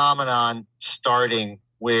this phenomenon starting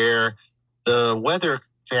where the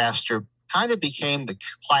weathercaster kind of became the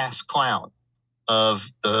class clown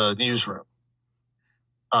of the newsroom.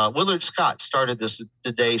 Willard Scott started this at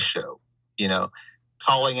the Today Show,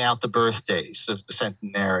 calling out the birthdays of the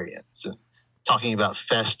centenarians and talking about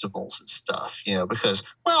festivals and stuff, because,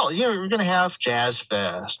 we're going to have Jazz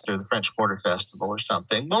Fest or the French Quarter Festival or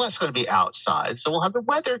something. Well, that's going to be outside. So we'll have the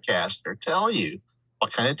weathercaster tell you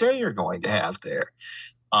what kind of day you're going to have there.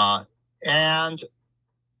 And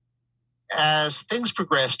as things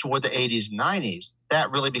progressed toward the 80s and 90s, that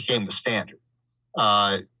really became the standard.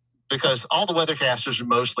 Because all the weathercasters were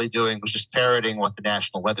mostly doing was just parroting what the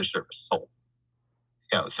National Weather Service told.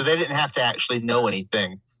 So they didn't have to actually know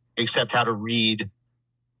anything except how to read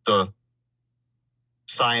the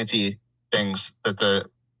science-y things that the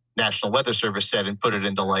National Weather Service said and put it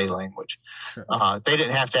into lay language. Sure. They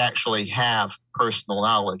didn't have to actually have personal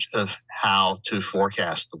knowledge of how to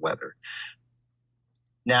forecast the weather.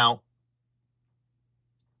 Now,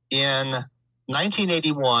 in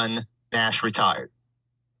 1981, Nash retired.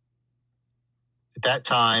 At that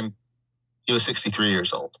time, he was 63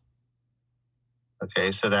 years old.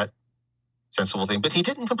 Okay, so that sensible thing. But he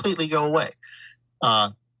didn't completely go away.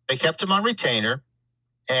 They kept him on retainer,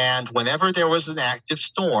 and whenever there was an active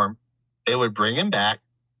storm, they would bring him back,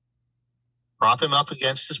 prop him up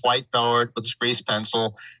against his whiteboard with his grease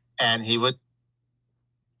pencil, and he would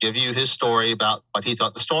give you his story about what he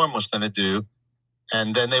thought the storm was going to do.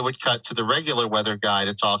 And then they would cut to the regular weather guy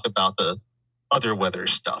to talk about the other weather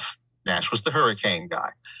stuff. Nash was the hurricane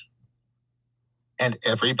guy. And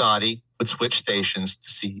everybody would switch stations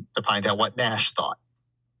to find out what Nash thought.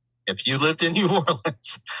 If you lived in New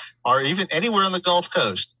Orleans or even anywhere on the Gulf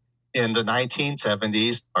Coast in the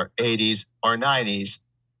 1970s or 80s or 90s,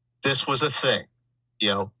 this was a thing.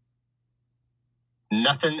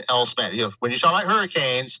 Nothing else mattered. When you talk about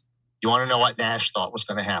hurricanes, you want to know what Nash thought was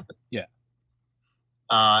going to happen. Yeah.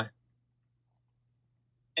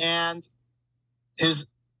 And his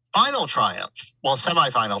final triumph,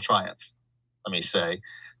 semifinal triumph, let me say,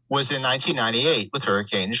 was in 1998 with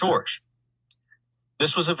Hurricane George.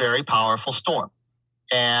 This was a very powerful storm.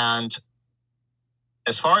 And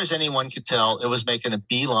as far as anyone could tell, it was making a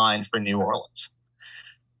beeline for New Orleans.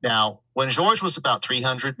 Now, when George was about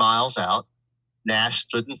 300 miles out, Nash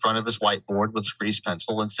stood in front of his whiteboard with his grease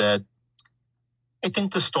pencil and said, "I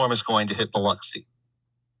think the storm is going to hit Biloxi."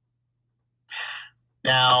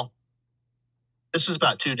 Now, this was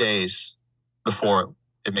about 2 days before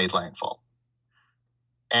it made landfall.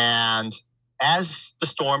 And as the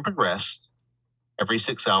storm progressed, every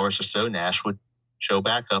 6 hours or so, Nash would show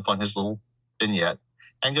back up on his little vignette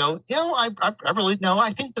and go, I really know.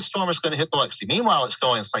 I think the storm is going to hit Biloxi. Meanwhile,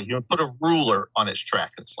 it's like you put a ruler on its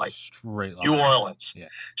track. And it's like straight line. New Orleans, yeah.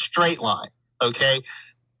 Straight line. Okay.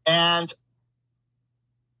 And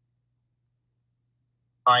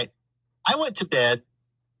all right, I went to bed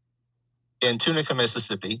in Tunica,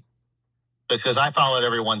 Mississippi, because I followed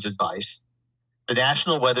everyone's advice. The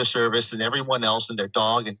National Weather Service and everyone else and their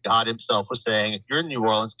dog and God himself was saying, if you're in New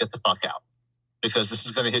Orleans, get the fuck out. because this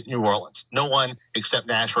is going to hit New Orleans. No one except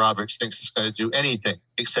Nash Roberts thinks it's going to do anything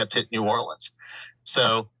except hit New Orleans.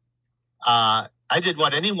 So I did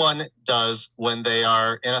what anyone does when they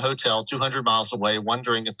are in a hotel 200 miles away,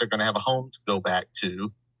 wondering if they're going to have a home to go back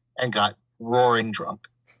to, and got roaring drunk.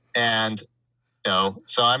 And,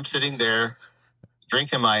 so I'm sitting there,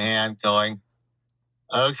 drink in my hand, going,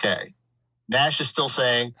 okay, Nash is still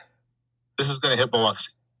saying, this is going to hit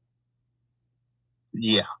Biloxi.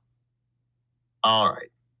 Yeah. All right.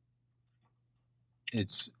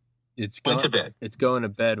 It's going to bed. It's going to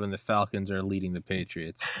bed when the Falcons are leading the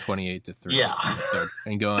Patriots 28-3. Yeah.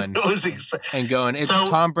 And going, it's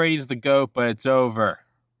Tom Brady's the GOAT, but it's over.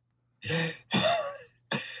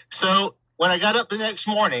 So when I got up the next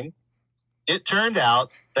morning, it turned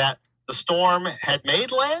out that the storm had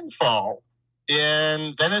made landfall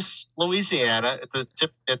in Venice, Louisiana, at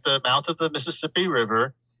the mouth of the Mississippi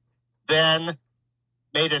River, then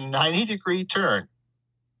made a 90-degree turn.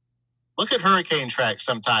 Look at hurricane tracks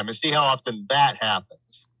sometime and see how often that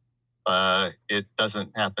happens. It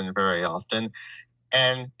doesn't happen very often.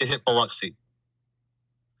 And it hit Biloxi.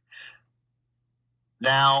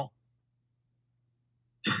 Now,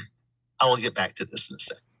 I will get back to this in a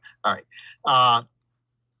second. All right.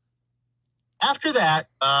 After that,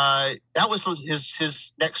 that was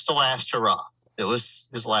his next to last hurrah. It was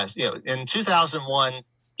his last. In 2001,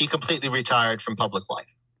 he completely retired from public life.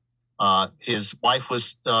 His wife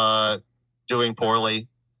was doing poorly.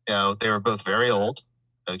 They were both very old.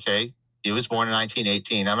 Okay, he was born in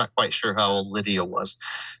 1918. I'm not quite sure how old Lydia was,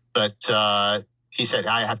 but he said,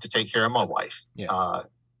 "I have to take care of my wife. Yeah.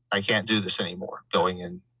 I can't do this anymore. Going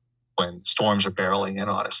in when storms are barreling in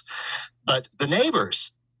on us." But the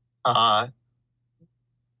neighbors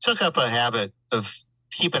took up a habit of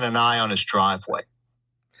keeping an eye on his driveway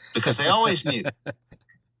because they always knew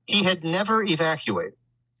he had never evacuated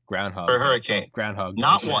for hurricane. Groundhog.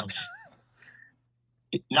 Not once.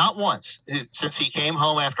 Not once since he came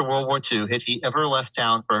home after World War II had he ever left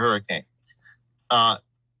town for a hurricane.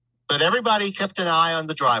 But everybody kept an eye on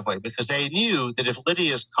the driveway because they knew that if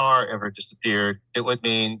Lydia's car ever disappeared, it would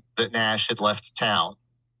mean that Nash had left town,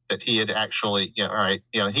 that he had actually,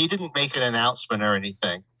 he didn't make an announcement or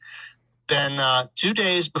anything. Then 2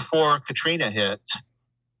 days before Katrina hit,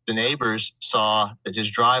 the neighbors saw that his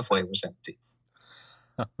driveway was empty.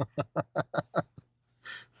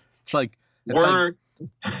 It's like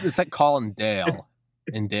calling Dale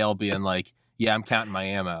and Dale being like, "Yeah, I'm counting my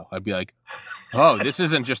ammo." I'd be like, "Oh, this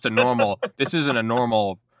isn't a normal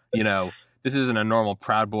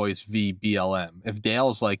Proud Boys v BLM." If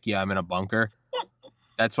Dale's like, "Yeah, I'm in a bunker,"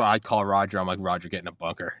 that's why I'd call Roger. I'm like, "Roger, get in a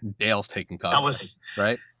bunker." Dale's taking cover. That was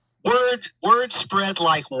right. Word spread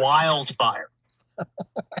like wildfire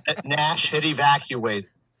that Nash had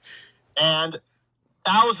evacuated, and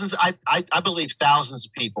thousands, I believe thousands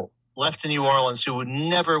of people left in New Orleans who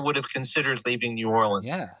never would have considered leaving New Orleans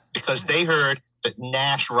because they heard that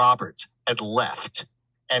Nash Roberts had left.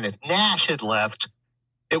 And if Nash had left,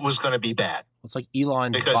 it was going to be bad. It's like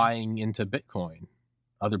Elon buying into Bitcoin.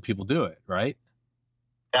 Other people do it, right?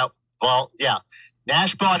 Yeah.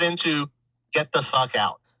 Nash bought into get the fuck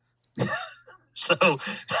out. So,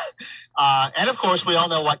 and of course, we all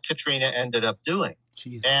know what Katrina ended up doing.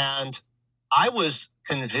 Jesus. And I was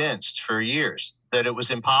convinced for years that it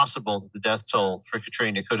was impossible that the death toll for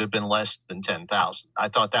Katrina could have been less than 10,000. I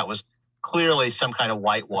thought that was clearly some kind of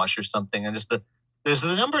whitewash or something. And as the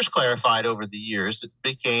numbers clarified over the years, it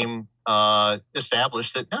became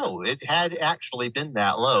established that no, it had actually been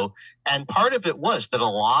that low. And part of it was that a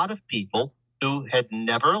lot of people who had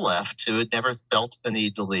never left, who had never felt a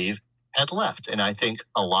need to leave, had left. And I think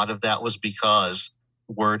a lot of that was because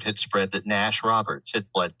word had spread that Nash Roberts had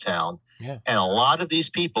fled town. Yeah. And a lot of these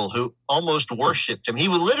people who almost worshipped him,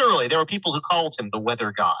 there were people who called him the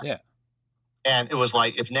weather god. Yeah. And it was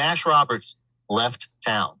like, if Nash Roberts left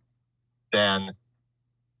town, then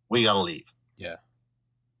we got to leave. Yeah.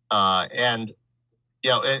 And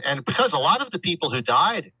because a lot of the people who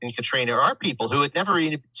died in Katrina are people who had never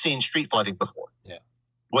even seen street flooding before. Yeah.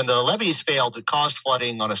 When the levees failed, it caused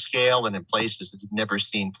flooding on a scale and in places that had never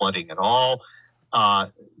seen flooding at all.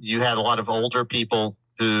 You had a lot of older people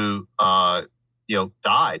who,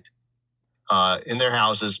 died in their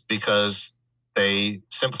houses because they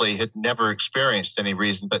simply had never experienced any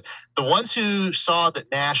reason. But the ones who saw that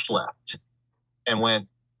Nash left and went,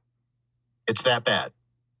 it's that bad.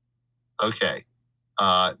 Okay.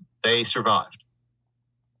 They survived.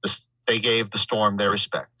 They gave the storm their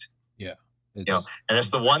respect. Yeah. And that's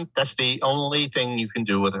the only thing you can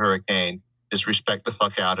do with a hurricane is respect the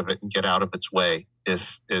fuck out of it and get out of its way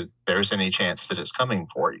if there's any chance that it's coming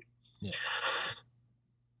for you. Yeah.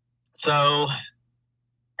 So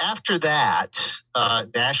after that,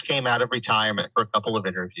 Nash came out of retirement for a couple of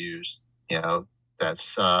interviews.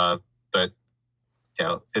 That's but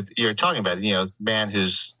you're talking about man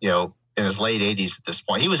who's in his late 80s at this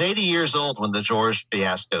point. He was 80 years old when the George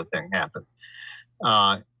fiasco thing happened,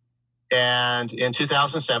 and in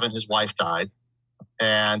 2007 his wife died,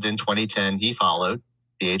 and in 2010 he followed,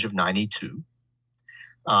 the age of 92.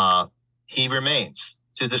 He remains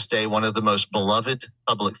to this day one of the most beloved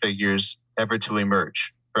public figures ever to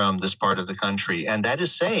emerge from this part of the country, and that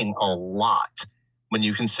is saying a lot when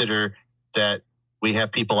you consider that we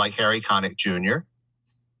have people like Harry Connick Jr.,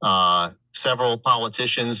 several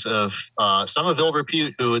politicians of some of ill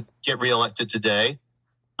repute who would get reelected today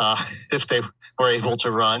if they were able to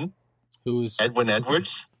run. Who's Edwin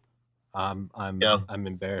Edwards? I'm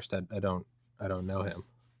embarrassed. I don't know him.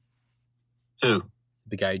 Who?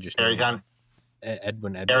 The guy you just Harry Connick.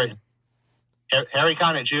 Edwin Edwards. Harry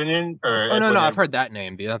Connick Jr. Oh no, I've heard that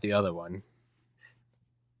name. Not the other one.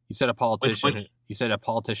 You said a politician. You said a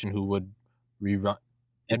politician who would rerun.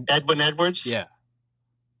 Edwin Edwards. Yeah.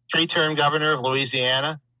 3-term governor of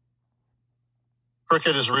Louisiana.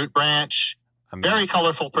 Crooked as root branch. Very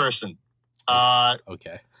colorful person.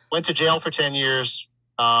 Okay. Went to jail for 10 years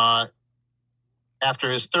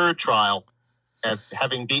after his third trial,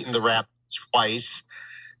 having beaten the rap twice.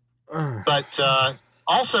 But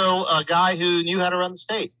also a guy who knew how to run the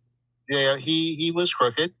state. He was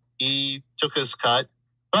crooked. He took his cut.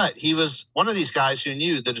 But he was one of these guys who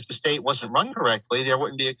knew that if the state wasn't run correctly, there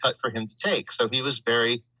wouldn't be a cut for him to take. So he was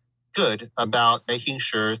very good about making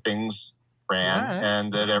sure things ran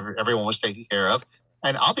and that everyone was taken care of.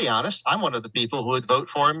 And I'll be honest, I'm one of the people who would vote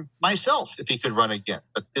for him myself if he could run again.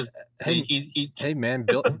 But hey man,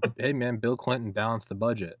 Bill Clinton balanced the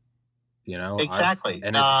budget. Exactly.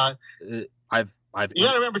 You got to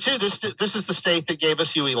remember too. This is the state that gave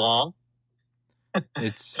us Huey Long.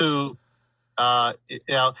 It's who. So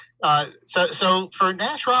for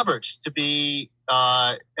Nash Roberts to be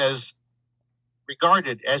as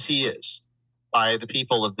regarded as he is by the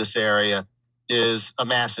people of this area is a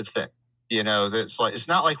massive thing. It's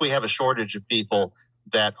not like we have a shortage of people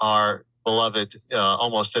that are beloved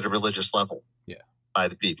almost at a religious level by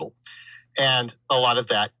the people. And a lot of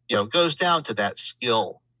that, goes down to that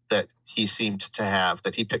skill that he seemed to have,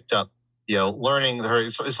 that he picked up, learning.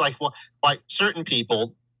 It's like certain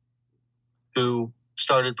people who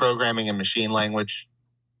started programming in machine language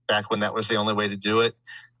back when that was the only way to do it.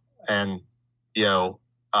 And,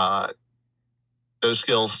 those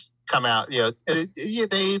skills come out,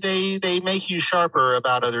 they make you sharper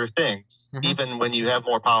about other things, even when you have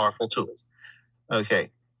more powerful tools. Okay.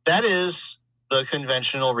 That is the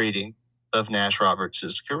conventional reading of Nash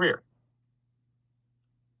Roberts' career.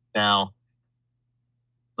 Now,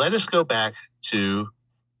 let us go back to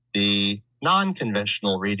the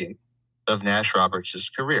non-conventional reading of Nash Roberts'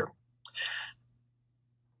 career.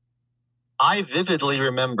 I vividly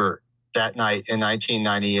remember that night in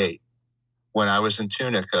 1998 when I was in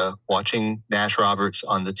Tunica watching Nash Roberts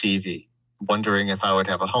on the TV, wondering if I would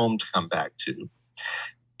have a home to come back to.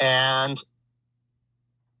 And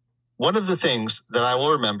one of the things that I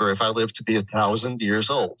will remember if I live to be 1,000 years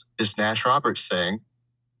old is Nash Roberts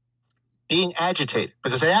being agitated,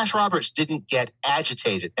 because Nash Roberts didn't get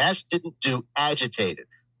agitated. Nash didn't do agitated,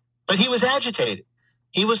 but he was agitated.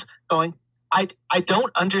 He was going, I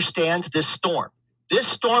don't understand this storm. This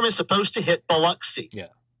storm is supposed to hit Biloxi.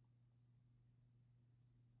 Yeah.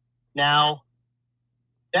 Now,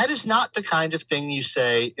 that is not the kind of thing you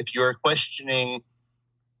say if you're questioning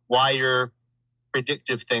why your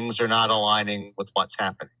predictive things are not aligning with what's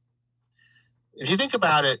happening. If you think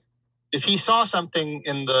about it, if he saw something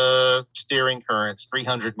in the steering currents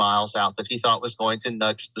 300 miles out that he thought was going to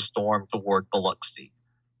nudge the storm toward Biloxi,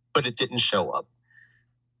 but it didn't show up,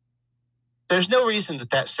 there's no reason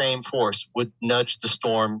that same force would nudge the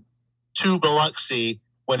storm to Biloxi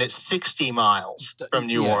when it's 60 miles from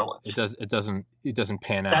New Orleans. It doesn't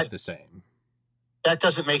pan out the same. That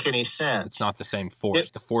doesn't make any sense. It's not the same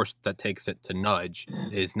force. The force that takes it to nudge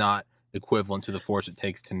is not equivalent to the force it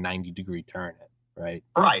takes to 90-degree turn it, right?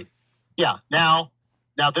 Right. Yeah. Now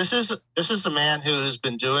this is a man who has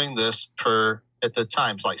been doing this for, at the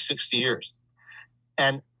times, like 60 years,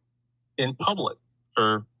 and in public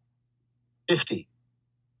for 50.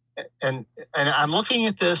 And I'm looking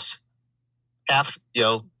at this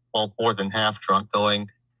more than half drunk, going,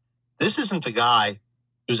 this isn't a guy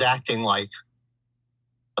who's acting like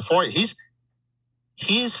a 40.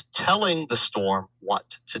 He's telling the storm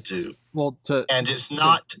what to do. Well, and it's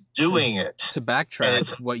not doing it. To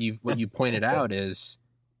backtrack, what you pointed out is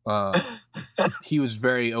he was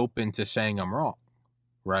very open to saying I'm wrong.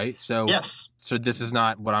 right? So yes. So this is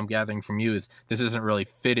not what I'm gathering from you. Is this isn't really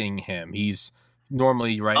fitting him? He's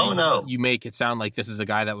normally right. Oh no! You make it sound like this is a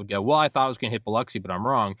guy that would go, well, I thought I was going to hit Biloxi, but I'm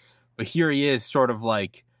wrong. But here he is, sort of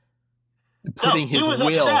like putting his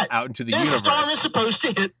will out into the universe. This storm is supposed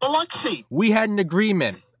to hit Biloxi. We had an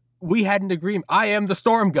agreement. I am the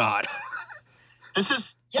storm god. This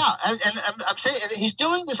is, and I'm saying he's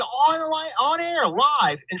doing this on air,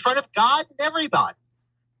 live, in front of God and everybody.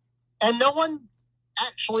 And no one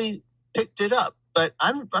actually picked it up. But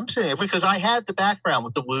I'm saying it because I had the background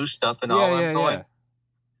with the woo stuff and all. I'm going,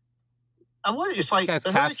 I wonder, it's like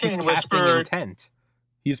the Hurricane Whisperer. Intent.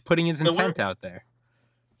 He's putting his intent out there.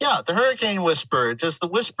 Yeah, the Hurricane Whisperer. Does the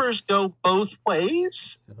whispers go both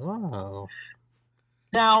ways? Oh.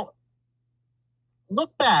 Now,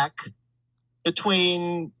 look back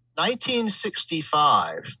between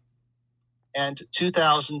 1965 and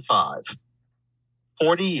 2005,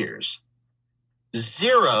 40 years,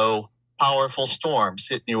 0 powerful storms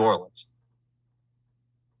hit New Orleans.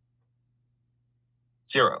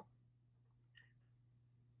 0.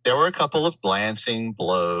 There were a couple of glancing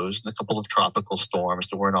blows and a couple of tropical storms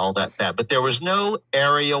that weren't all that bad, but there was no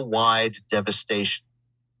area-wide devastation.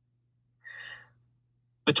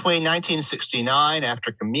 Between 1969,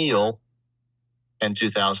 after Camille, and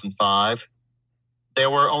 2005,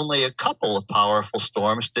 there were only a couple of powerful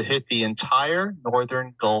storms that hit the entire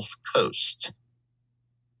northern Gulf Coast.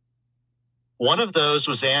 One of those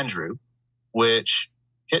was Andrew, which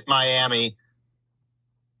hit Miami,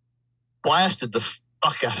 blasted the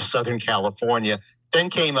fuck out of Southern California,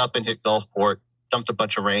 then came up and hit Gulfport, dumped a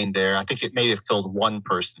bunch of rain there. I think it may have killed one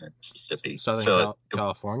person in Mississippi. Southern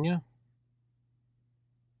California?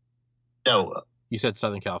 No. You said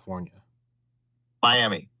Southern California.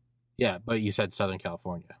 Miami. Yeah, but you said Southern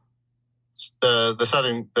California. Well,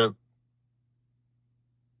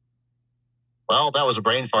 that was a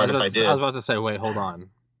brain fart if I did. I was about to say, wait, hold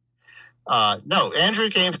on. No, Andrew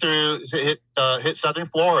came through, hit Southern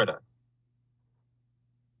Florida.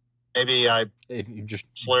 Maybe if you just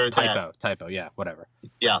slurred typo, yeah, whatever.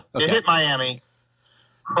 Yeah, okay. It hit Miami,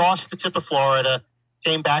 crossed the tip of Florida,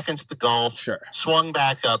 came back into the Gulf, swung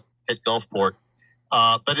back up, hit Gulfport.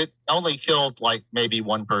 But it only killed like maybe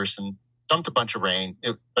one person, dumped a bunch of rain,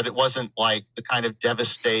 but it wasn't like the kind of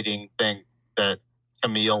devastating thing that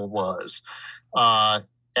Camille was.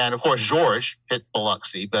 And of course, George hit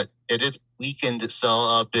Biloxi, but it had weakened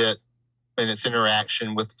itself a bit in its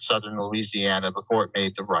interaction with southern Louisiana before it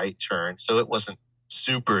made the right turn. So it wasn't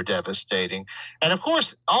super devastating. And of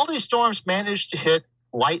course, all these storms managed to hit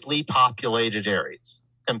lightly populated areas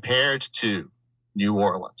compared to New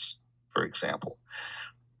Orleans, for example.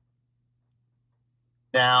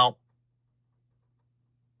 Now,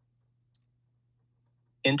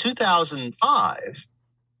 in 2005,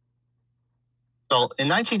 well, in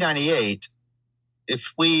 1998,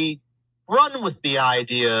 if we run with the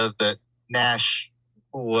idea that Nash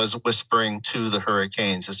was whispering to the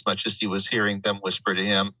hurricanes as much as he was hearing them whisper to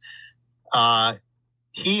him,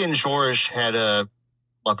 he and George had a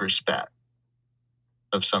lover's spat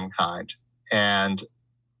of some kind. And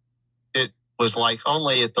it was like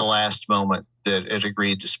only at the last moment that it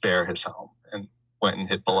agreed to spare his home and went and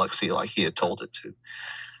hit Biloxi like he had told it to.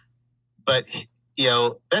 But, you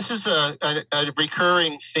know, this is a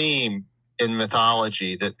recurring theme in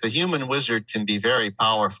mythology, that the human wizard can be very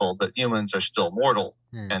powerful, but humans are still mortal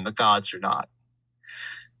and the gods are not.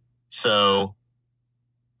 So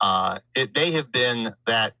it may have been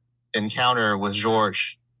that encounter with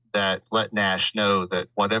George that let Nash know that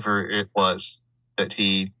whatever it was that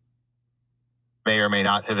he may or may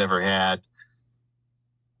not have ever had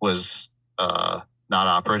was not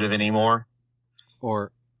operative anymore,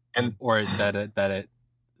 or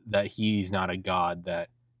that he's not a god. That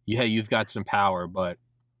you've got some power, but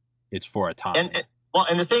it's for a time. And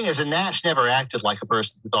the thing is, and Nash never acted like a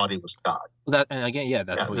person who thought he was God. That's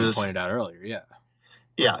what you pointed out earlier.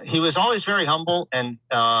 Yeah, he was always very humble, and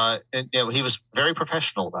he was very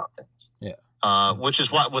professional about things. Yeah, which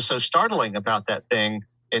is what was so startling about that thing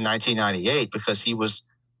in 1998, because he was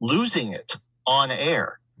losing it on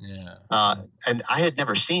air. Yeah, and I had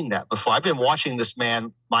never seen that before. I've been watching this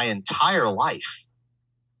man my entire life,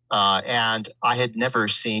 and I had never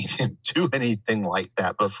seen him do anything like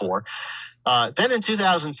that before. Then in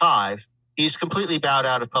 2005, he's completely bowed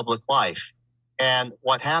out of public life. And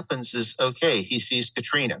what happens is, okay, he sees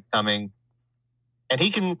Katrina coming, and he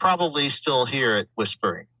can probably still hear it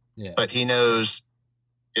whispering, but he knows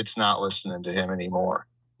it's not listening to him anymore.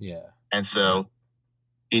 Yeah. And so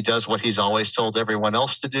he does what he's always told everyone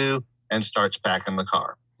else to do and starts back in the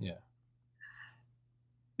car. Yeah.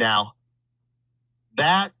 Now,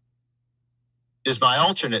 that is my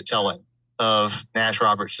alternate telling of Nash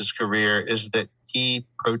Roberts' career, is that he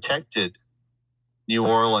protected New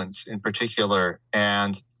Orleans in particular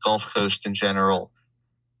and the Gulf Coast in general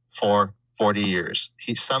for 40 years.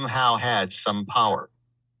 He somehow had some power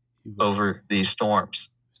over these storms.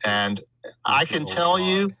 And I can tell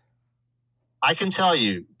you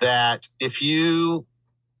that if you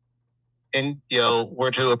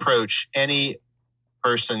were to approach any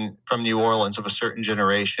person from New Orleans of a certain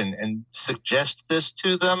generation and suggest this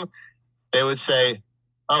to them, they would say,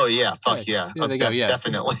 "Oh yeah, fuck yeah, they go, yeah,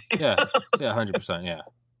 definitely, yeah, 100%,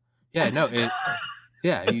 yeah, no,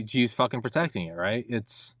 he's fucking protecting it, right?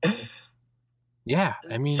 It's, yeah,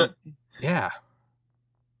 I mean,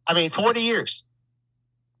 40 years.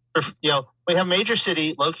 We have a major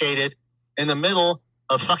city located in the middle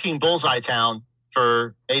of fucking bullseye town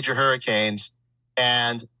for major hurricanes,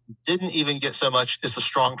 and didn't even get so much as a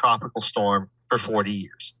strong tropical storm for 40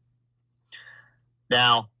 years.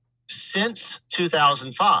 Now, since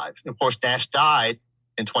 2005, of course, Nash died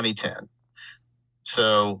in 2010.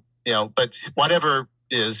 So, but whatever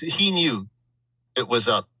is, he knew it was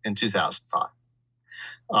up in 2005.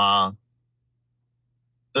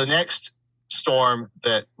 The next storm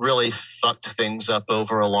that really fucked things up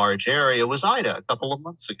over a large area was Ida a couple of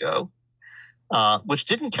months ago, which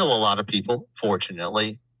didn't kill a lot of people,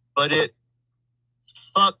 fortunately, but it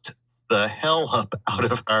fucked the hell up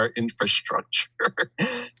out of our infrastructure.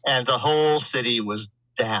 And the whole city was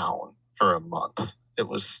down for a month. It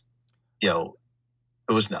was, it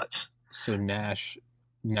was nuts. So Nash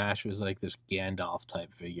was like this Gandalf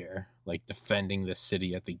type figure, like defending the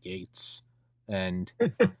city at the gates. And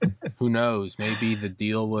who knows, maybe the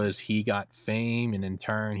deal was he got fame and in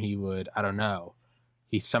turn he would, I don't know,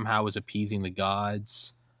 he somehow was appeasing the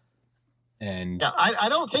gods. And I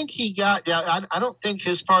don't think he got. I don't think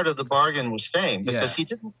his part of the bargain was fame, because he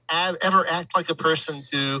didn't ever act like a person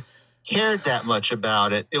who cared that much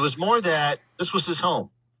about it. It was more that this was his home,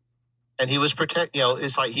 and he was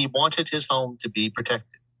it's like he wanted his home to be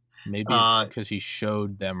protected. Maybe it's because he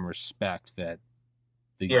showed them respect that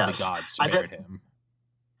the gods spared him.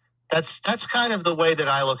 That's kind of the way that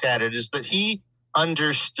I look at it. Is that he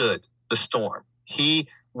understood the storm. He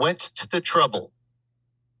went to the trouble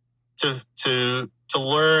to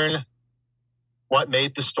learn what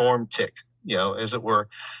made the storm tick, as it were.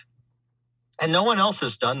 And no one else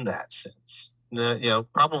has done that since.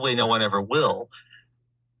 Probably no one ever will.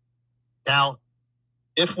 Now,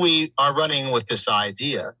 if we are running with this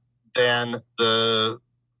idea, then the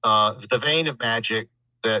vein of magic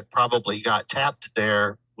that probably got tapped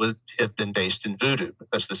there would have been based in voodoo,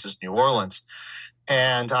 because this is New Orleans.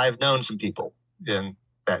 And I've known some people in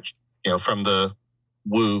that, from the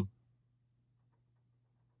woo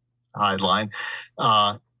highline.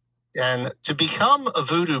 And to become a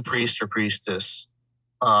voodoo priest or priestess,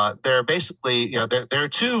 there are basically, there are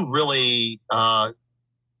two really, the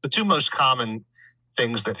two most common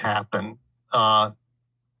things that happen. The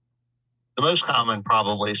most common,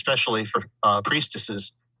 probably, especially for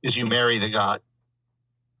priestesses, is you marry the god.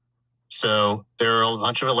 So there are a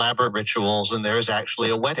bunch of elaborate rituals, and there is actually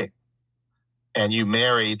a wedding, and you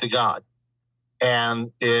marry the god.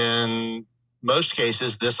 And in most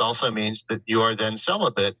cases, this also means that you are then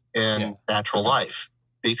celibate in natural life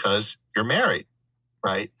because you're married,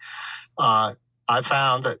 right? I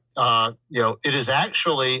found that, it is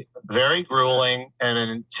actually very grueling and an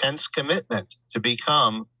intense commitment to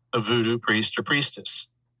become a voodoo priest or priestess.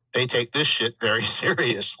 They take this shit very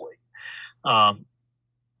seriously.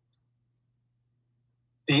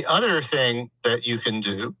 The other thing that you can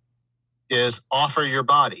do is offer your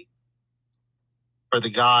body for the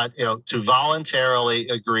god, to voluntarily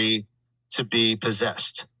agree to be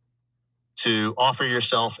possessed, to offer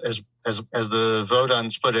yourself as the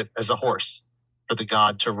Vodans put it, as a horse for the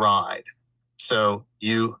god to ride. So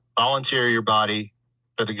you volunteer your body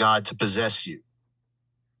for the god to possess you.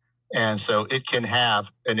 And so it can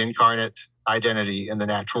have an incarnate identity in the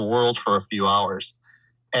natural world for a few hours.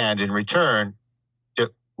 And in return, it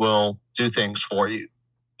will do things for you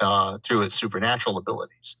through its supernatural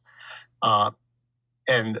abilities.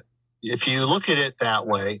 And if you look at it that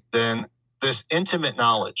way, then this intimate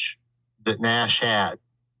knowledge that Nash had,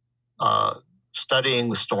 studying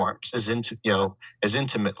the storms as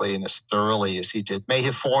intimately and as thoroughly as he did, may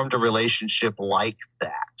have formed a relationship like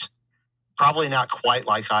that. Probably not quite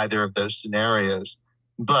like either of those scenarios,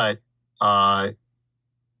 but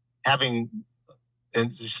having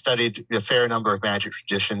studied a fair number of magic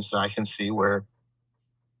traditions, I can see where,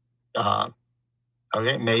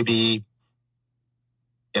 maybe,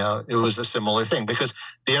 it was a similar thing. Because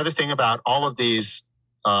the other thing about all of these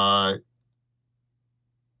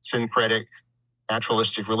syncretic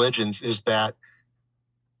naturalistic religions is that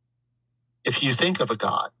if you think of a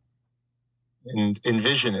God and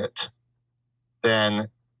envision it, then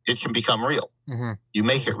it can become real. Mm-hmm. You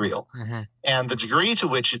make it real. Mm-hmm. And the degree to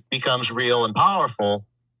which it becomes real and powerful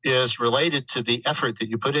is related to the effort that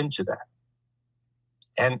you put into that.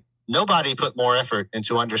 And nobody put more effort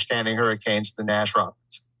into understanding hurricanes than Nash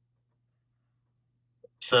Roberts.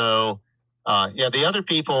 So, the other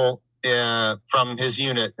people from his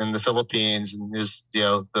unit in the Philippines and his,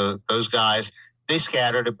 those guys, they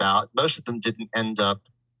scattered about. Most of them didn't end up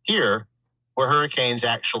here, where hurricanes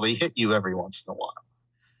actually hit you every once in a while.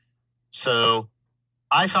 So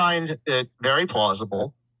I find it very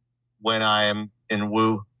plausible when I am in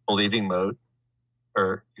woo believing mode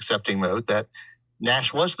or accepting mode that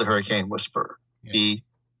Nash was the hurricane whisperer. Yeah. He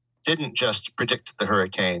didn't just predict the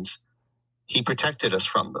hurricanes. He protected us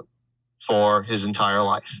from them for his entire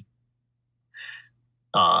life.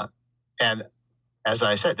 And as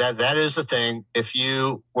I said, that is the thing. If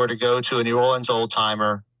you were to go to a New Orleans old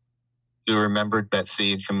timer who remembered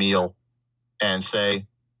Betsy and Camille and say,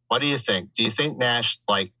 what do you think? Do you think Nash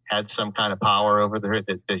had some kind of power over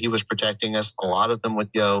that he was protecting us? A lot of them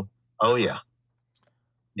would go, oh yeah.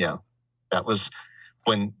 Yeah. That was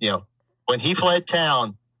when he fled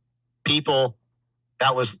town, people,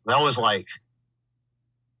 that was like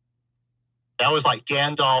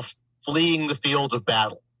Gandalf fleeing the field of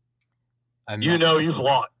battle. You've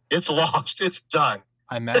lost. It's lost. It's done.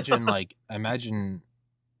 I imagine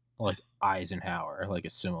Eisenhower, like a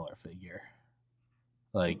similar figure.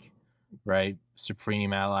 Right?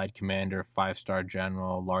 Supreme Allied Commander, 5-star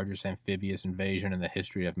general, largest amphibious invasion in the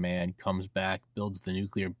history of man, comes back, builds the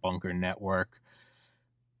nuclear bunker network.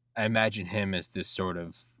 I imagine him as this sort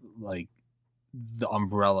of the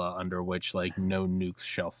umbrella under which no nukes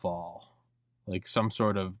shall fall. Some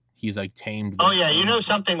sort of, he's tamed. Oh yeah,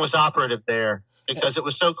 something was operative there because it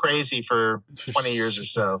was so crazy for 20 years or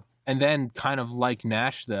so. And then, kind of like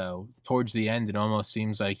Nash, though, towards the end, it almost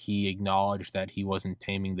seems like he acknowledged that he wasn't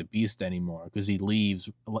taming the beast anymore because he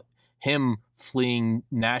leaves. Him fleeing,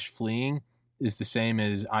 Nash fleeing, is the same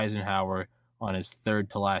as Eisenhower on his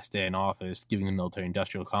third to last day in office giving the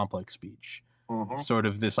military-industrial complex speech. Mm-hmm. Sort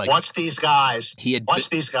of this watch these guys. They're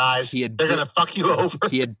gonna fuck you over.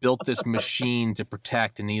 He had built this machine to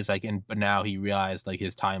protect, and he's but now he realized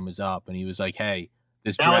his time was up, and he was like, hey.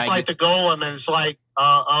 That was like the golem, and it's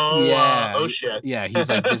oh shit. Yeah, he's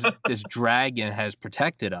this dragon has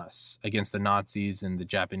protected us against the Nazis and the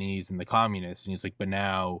Japanese and the communists, and he's like, but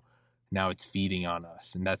now it's feeding on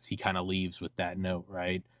us, and he kind of leaves with that note,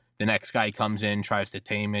 right? The next guy comes in, tries to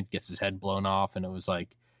tame it, gets his head blown off, and it was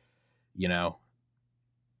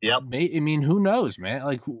Yep. I mean, who knows, man?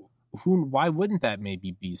 Why wouldn't that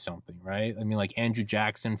maybe be something, right? I mean, Andrew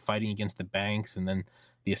Jackson fighting against the banks, and then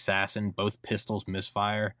the assassin, both pistols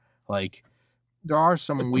misfire. There are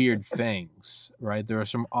some weird things, right? There are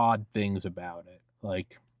some odd things about it.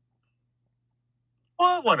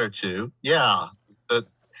 One or two, yeah.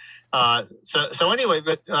 So anyway,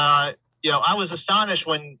 but I was astonished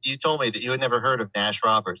when you told me that you had never heard of Nash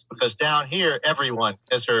Roberts, because down here everyone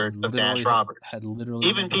has heard of Nash Roberts.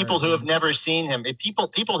 Even people who have never seen him,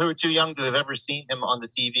 people who are too young to have ever seen him on the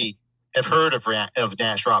TV have heard of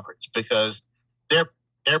Nash Roberts, because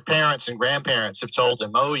their parents and grandparents have told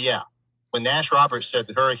them, oh yeah, when Nash Roberts said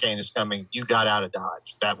the hurricane is coming, you got out of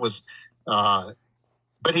Dodge. That was, but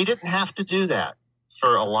he didn't have to do that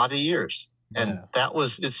for a lot of years. And that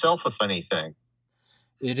was itself a funny thing.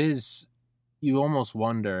 It is. You almost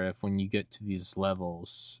wonder if when you get to these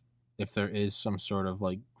levels, if there is some sort of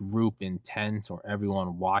group intent or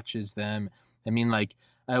everyone watches them. I mean, I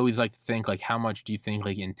always like to think how much do you think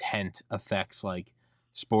intent affects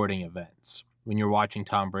sporting events? When you're watching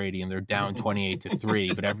Tom Brady and they're down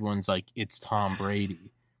 28-3, but everyone's it's Tom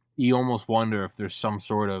Brady. You almost wonder if there's some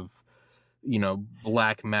sort of,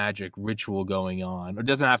 black magic ritual going on. It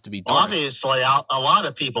doesn't have to be dark. Obviously, a lot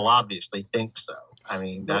of people obviously think so. I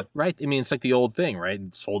mean, that's right. I mean, it's the old thing, right?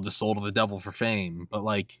 Sold the soul to the devil for fame. But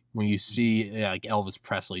when you see Elvis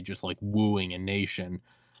Presley just wooing a nation,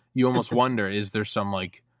 you almost wonder, is there some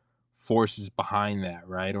forces behind that,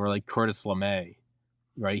 right? Or Curtis LeMay.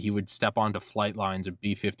 Right, he would step onto flight lines of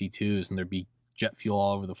B-52s, and there'd be jet fuel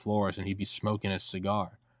all over the floors, and he'd be smoking a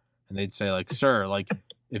cigar, and they'd say, "Sir,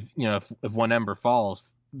 if one ember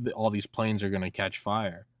falls, all these planes are going to catch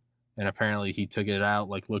fire." And apparently, he took it out,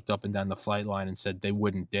 looked up and down the flight line, and said they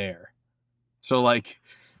wouldn't dare. So,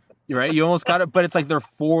 right, you almost got it, but it's they're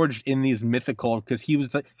forged in these mythical, because he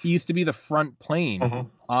used to be the front plane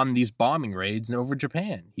on these bombing raids over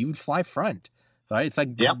Japan. He would fly front. Right? It's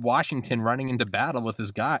Washington running into battle with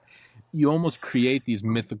his guy. You almost create these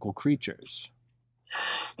mythical creatures.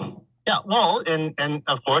 Yeah, well, and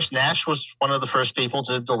of course, Nash was one of the first people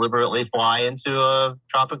to deliberately fly into a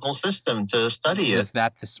tropical system to study it. Was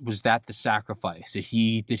that the sacrifice? Did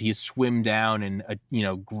he swim down and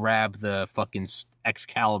grab the fucking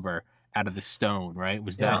Excalibur out of the stone? Right?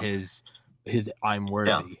 Was that his I'm worthy?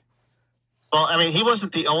 Yeah. Well, I mean, he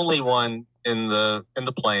wasn't the only one in the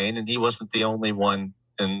plane, and he wasn't the only one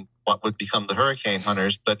in what would become the hurricane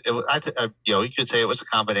hunters. But you could say it was a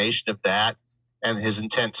combination of that and his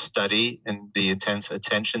intense study and the intense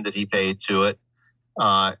attention that he paid to it,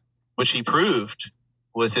 which he proved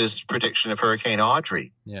with his prediction of Hurricane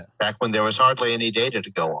Audrey. Yeah. Back when there was hardly any data to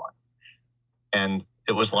go on, and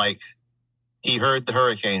it was like he heard the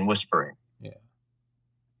hurricane whispering. Yeah.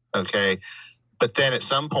 Okay, but then at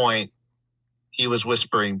some point he was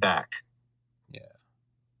whispering back. Yeah.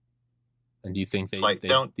 And do you think do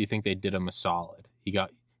you think they did him a solid? He got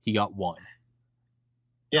one.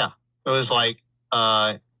 Yeah. It was like,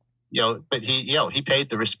 but he paid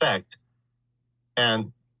the respect,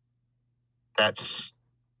 and that's,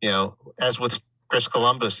 as with Chris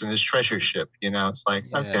Columbus and his treasure ship, it's like,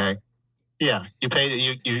 okay, yeah, you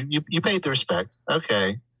paid you paid the respect.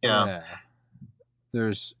 Okay. Yeah.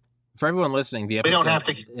 There's, for everyone listening, the episode, we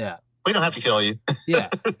don't have to kill you. Yeah.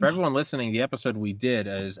 For everyone listening, the episode we did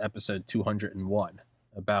is episode 201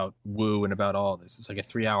 about Woo and about all this. It's like a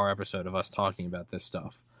 3-hour episode of us talking about this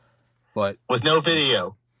stuff. But with no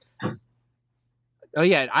video. Oh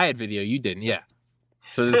yeah, I had video. You didn't. Yeah.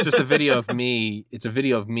 So it's just a video of me. It's a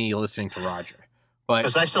video of me listening to Roger. But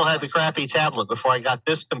because I still had the crappy tablet before I got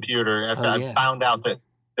this computer, and I found out that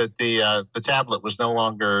the tablet was no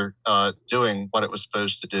longer doing what it was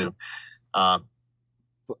supposed to do.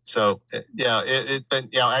 Because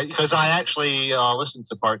I actually listened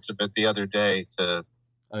to parts of it the other day to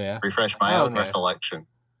refresh my own recollection.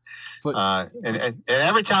 But, and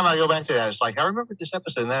every time I go back to that, it's like, I remember this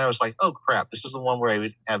episode, and then I was like, oh crap, this is the one where I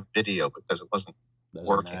would have video because it wasn't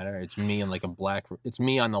working. Matter. It's me in like it's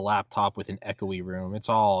me on the laptop with an echoey room. It was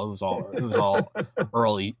all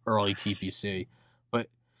early TPC. But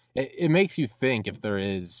it makes you think if there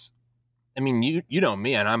is, I mean, you know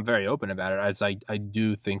me, and I'm very open about it. As I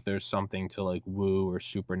do think there's something to like Woo or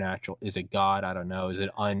supernatural. Is it God? I don't know. Is it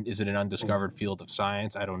an undiscovered field of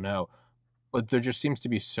science? I don't know. But there just seems to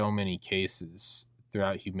be so many cases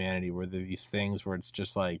throughout humanity where there are these things where it's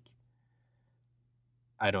just like,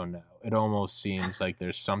 I don't know. It almost seems like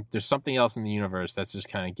there's something else in the universe that's just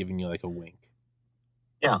kind of giving you like a wink.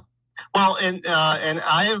 Yeah. Well, and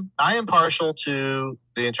I am partial to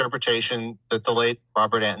the interpretation that the late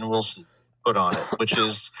Robert Anton Wilson put on it, which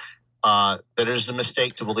is that it is a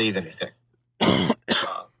mistake to believe anything.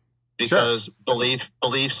 Because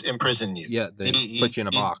beliefs imprison you. Yeah, they put you in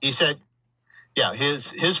a box. He said, yeah,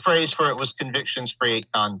 his phrase for it was convictions create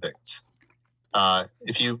convicts.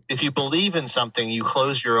 If you believe in something, you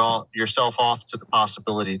close yourself off to the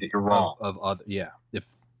possibility that you're wrong.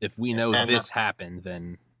 If we know this happened,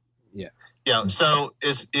 then So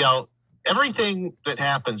everything that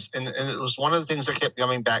happens, and it was one of the things I kept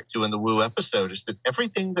coming back to in the Woo episode, is that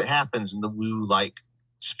everything that happens in the Woo-like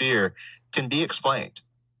sphere can be explained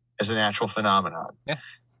as a natural phenomenon. Yeah.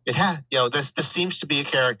 It has, this seems to be a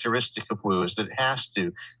characteristic of Woo, is that it has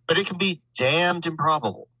to, but it can be damned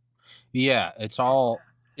improbable. Yeah, it's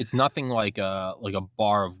nothing like a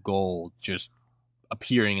bar of gold just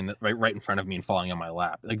appearing right in front of me and falling on my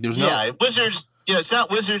lap. Like there's wizards. Yeah, it's not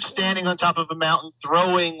wizards standing on top of a mountain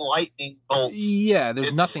throwing lightning bolts. Yeah,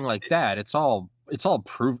 there's nothing like that. It's all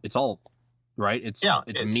proof. It's all right. It's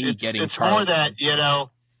me getting. It's more that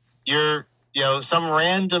some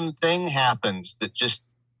random thing happens that just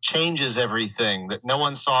changes everything that no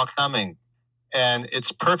one saw coming, and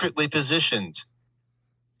it's perfectly positioned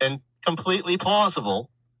and completely plausible.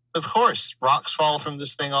 Of course, rocks fall from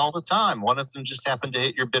this thing all the time. One of them just happened to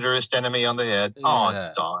hit your bitterest enemy on the head. Yeah.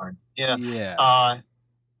 Oh, darn. Yeah.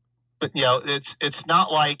 But it's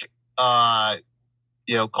not like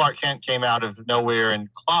Clark Kent came out of nowhere and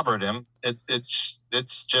clobbered him.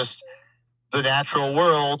 It's just the natural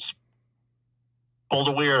world's pulled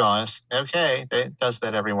a weird on us. Okay, it does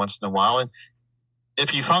that every once in a while. And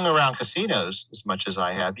if you've hung around casinos as much as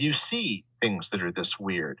I have, you see things that are this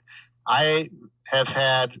weird. There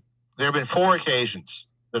have been 4 occasions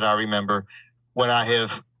that I remember when I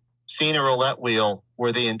have seen a roulette wheel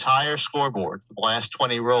where the entire scoreboard, the last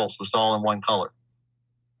 20 rolls, was all in one color.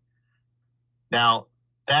 Now,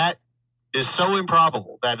 that is so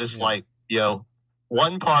improbable. That is like,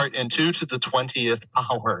 1 part and 2 to the 20th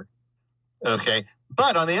power. Okay.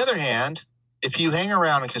 But on the other hand, if you hang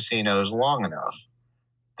around in casinos long enough,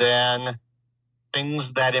 then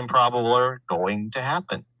things that improbable are going to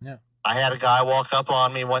happen. Yeah. I had a guy walk up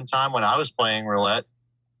on me one time when I was playing roulette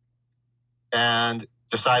and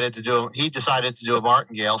decided to do a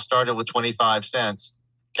martingale, started with 25 cents,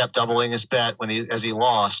 kept doubling his bet as he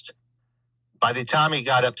lost. By the time he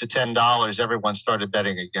got up to $10, everyone started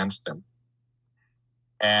betting against him.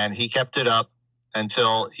 And he kept it up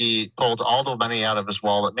until he pulled all the money out of his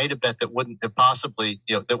wallet, made a bet that wouldn't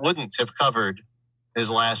have covered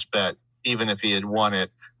his last bet, even if he had won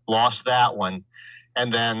it, lost that one.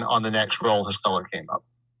 And then on the next roll, his color came up.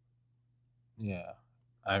 Yeah,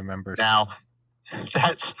 I remember. Now,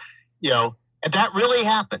 that's, and that really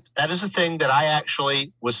happened. That is a thing that I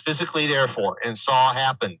actually was physically there for and saw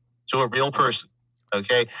happen to a real person.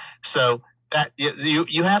 Okay. So that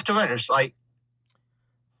you have to understand, like,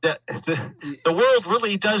 the world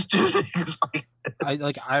really does do things like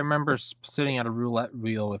this. I remember sitting at a roulette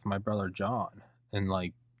wheel with my brother John in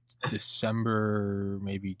like December,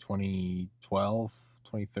 maybe 2012,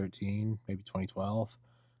 2013, maybe 2012.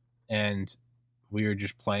 And we were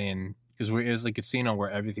just playing because it was a casino where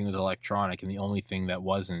everything was electronic, and the only thing that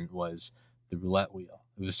wasn't was the roulette wheel.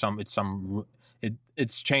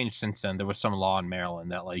 It's changed since then. There was some law in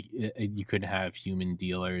Maryland that you couldn't have human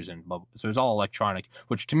dealers, and so it was all electronic,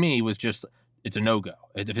 which to me was just, it's a no-go.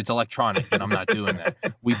 If it's electronic, then I'm not doing that.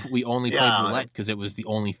 We only played roulette because it was the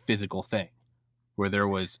only physical thing where there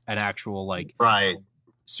was an actual right.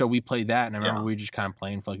 So we played that, and I remember we were just kind of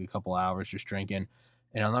playing for a couple hours, just drinking,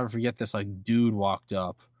 and I'll never forget this dude walked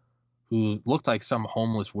up who looked like some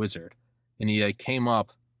homeless wizard, and he came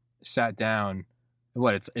up, sat down.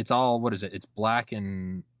 It's all, what is it? It's black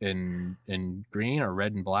and green, or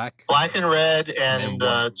red and black? Black and red, and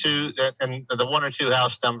the one or two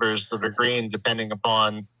house numbers that are green, depending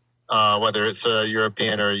upon whether it's a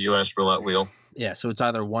European or a U.S. roulette wheel. Yeah, so it's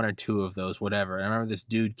either one or two of those, whatever. And I remember this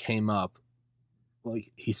dude came up,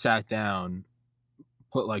 he sat down,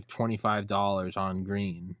 put $25 on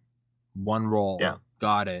green, one roll,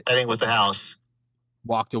 got it. Betting with the house.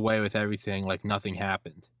 Walked away with everything like nothing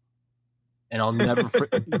happened. And I'll never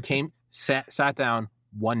sat down,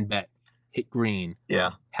 one bet, hit green.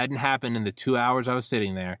 Yeah. Hadn't happened in the 2 hours I was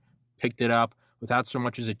sitting there. Picked it up without so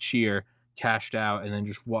much as a cheer, cashed out, and then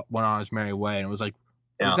just went on his merry way. And it was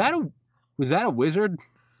was that a wizard?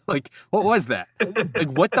 What was that?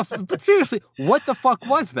 But seriously, what the fuck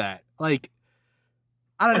was that? I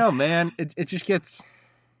don't know, man. It just gets...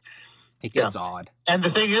 It gets odd. And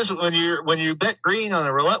the thing is, when you bet green on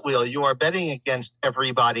a roulette wheel, you are betting against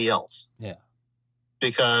everybody else. Yeah.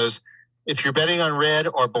 Because if you're betting on red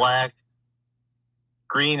or black,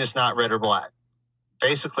 green is not red or black.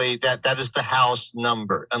 Basically, that is the house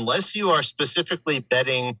number. Unless you are specifically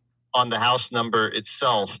betting on the house number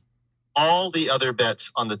itself, all the other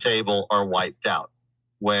bets on the table are wiped out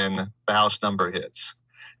when the house number hits.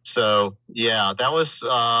 So, yeah, that was...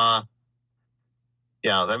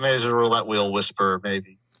 yeah, that may be a roulette wheel whisperer,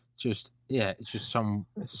 maybe. It's just some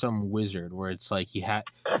wizard where it's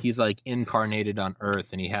he's incarnated on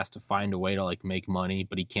Earth, and he has to find a way to make money,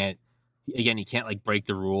 but he can't break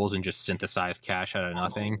the rules and just synthesize cash out of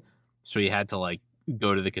nothing. So he had to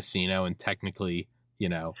go to the casino and technically,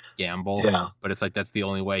 gamble. Yeah. But it's that's the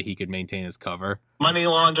only way he could maintain his cover. Money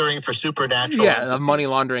laundering for supernatural. Yeah, entities. A money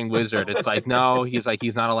laundering wizard. It's no, he's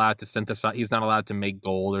not allowed to synthesize. He's not allowed to make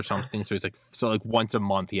gold or something. So he's once a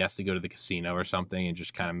month he has to go to the casino or something and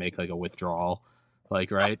just kind of make a withdrawal,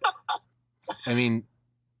 right? I mean,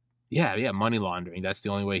 yeah, money laundering. That's the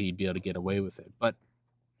only way he'd be able to get away with it. But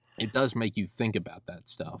it does make you think about that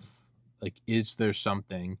stuff. Is there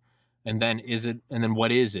something? And then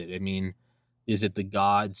what is it? I mean, is it the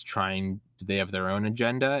gods do they have their own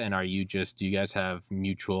agenda? And do you guys have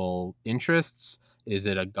mutual interests? Is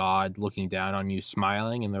it a god looking down on you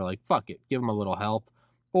smiling and they're like, fuck it, give them a little help?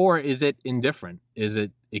 Or is it indifferent?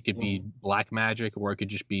 It could be black magic, or it could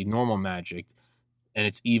just be normal magic, and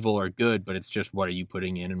it's evil or good, but it's just, what are you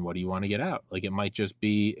putting in and what do you want to get out? It might just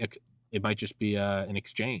be an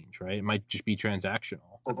exchange, right? It might just be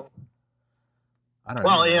transactional. I don't know.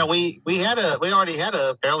 Well, we already had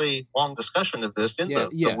a fairly long discussion of this in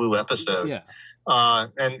the Woo episode. Yeah.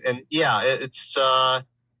 It's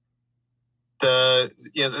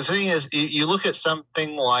the thing is, you look at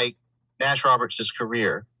something like Nash Roberts'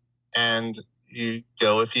 career, and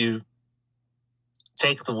if you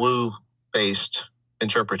take the Woo based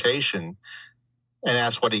interpretation and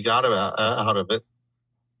ask what he got out of it,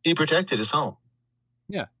 he protected his home.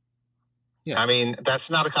 Yeah. Yeah. I mean, that's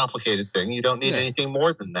not a complicated thing. You don't need anything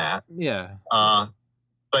more than that. Yeah.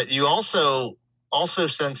 But you also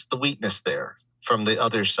sense the weakness there from the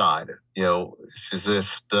other side. As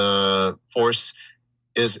if the force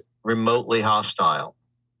is remotely hostile.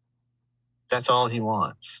 That's all he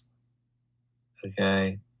wants.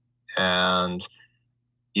 Okay. And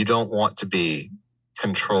you don't want to be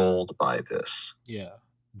controlled by this. Yeah.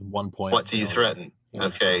 1 point. What do you threaten? Yeah.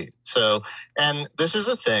 Okay. So, and this is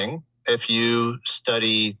a thing. If you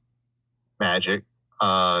study magic,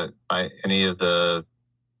 by any of the,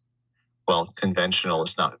 well, conventional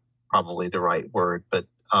is not probably the right word, but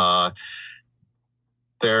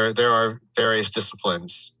there are various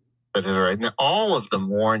disciplines that are right now. All of them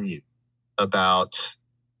warn you about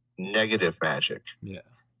negative magic. Yeah.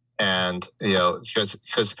 And,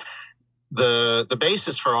 because the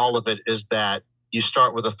basis for all of it is that you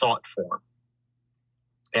start with a thought form.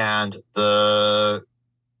 And the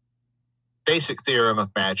basic theorem of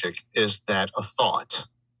magic is that a thought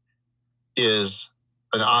is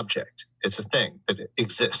an object. It's a thing that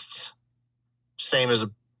exists. Same as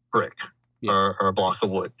a brick. Yeah. Or a block of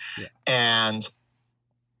wood. Yeah. And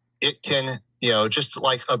it can, just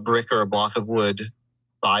like a brick or a block of wood,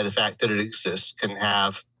 by the fact that it exists, can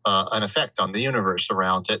have an effect on the universe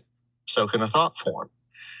around it. So can a thought form.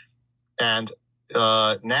 And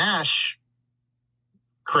Nash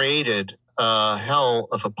created a hell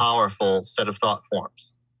of a powerful set of thought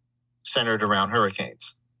forms centered around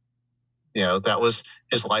hurricanes. That was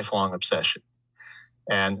his lifelong obsession.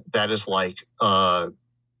 And that is like a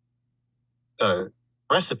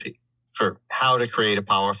recipe for how to create a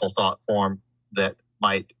powerful thought form that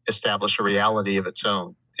might establish a reality of its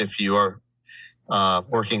own if you are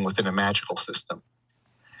working within a magical system.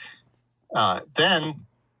 Then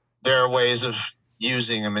there are ways of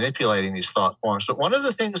using and manipulating these thought forms. But one of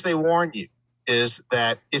the things they warn you is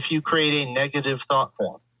that if you create a negative thought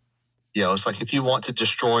form, it's like if you want to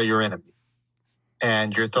destroy your enemy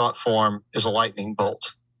and your thought form is a lightning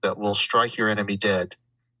bolt that will strike your enemy dead,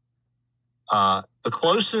 the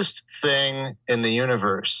closest thing in the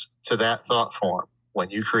universe to that thought form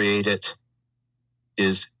when you create it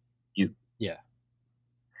is you. Yeah.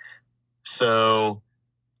 So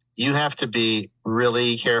you have to be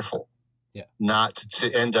really careful. Yeah. Not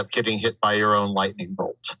to end up getting hit by your own lightning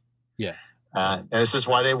bolt. Yeah. And this is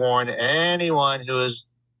why they warn anyone who is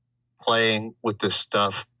playing with this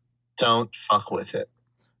stuff, don't fuck with it.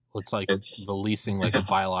 Well, it's releasing like a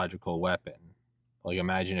biological weapon. Like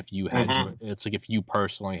imagine if you had to, it's like if you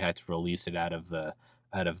personally had to release it out of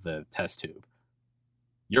the test tube.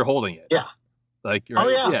 You're holding it. Yeah. Like right? Oh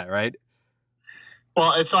yeah. Yeah, right?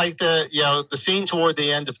 Well, it's like the scene toward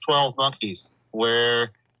the end of 12 Monkeys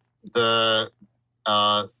where the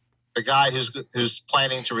guy who's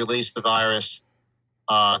planning to release the virus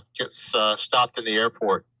gets stopped in the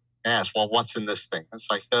airport and asks, "Well, what's in this thing?" It's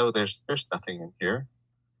like, "Oh, there's nothing in here."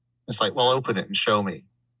 It's like, "Well, open it and show me."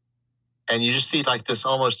 And you just see like this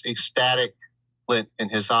almost ecstatic glint in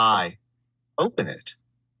his eye. Open it.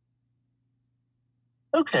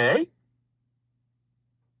 Okay.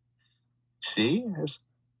 See, there's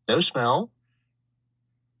no smell.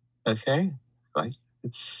 Okay. Like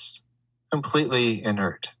it's completely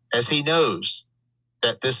inert, as he knows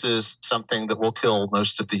that this is something that will kill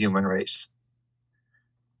most of the human race.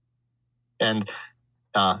 And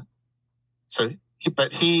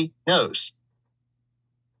but he knows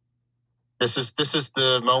this is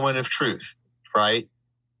the moment of truth, right?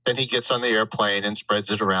 Then he gets on the airplane and spreads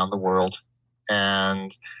it around the world,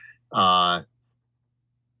 and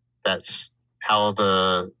that's how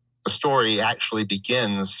the story actually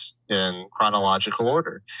begins in chronological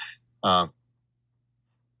order. But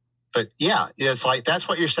yeah, it's like that's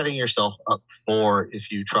what you're setting yourself up for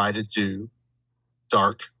if you try to do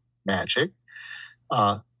dark magic.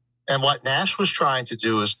 And what Nash was trying to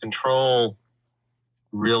do is control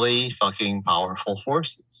really fucking powerful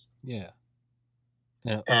forces. Yeah.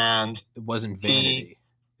 And it wasn't vanity.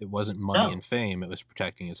 It wasn't money and fame. It was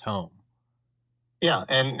protecting his home. Yeah,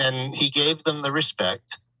 and he gave them the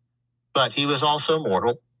respect, but he was also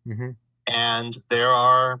mortal. Mm-hmm. And there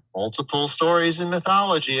are multiple stories in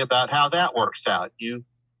mythology about how that works out. You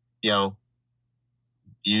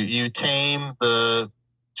tame the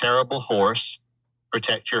terrible force,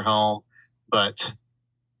 protect your home, but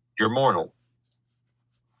you're mortal.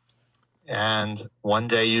 And one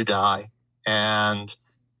day you die. And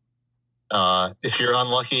if you're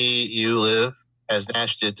unlucky, you live, as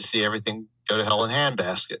Nash did, to see everything go to hell in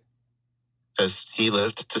handbasket. Because he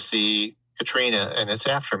lived to see Katrina and its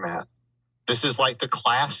aftermath. This is like the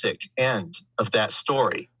classic end of that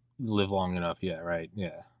story. Live long enough, yeah, right,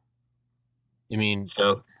 yeah. I mean,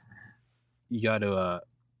 so you got to,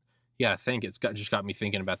 I think just got me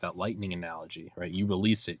thinking about that lightning analogy, right? You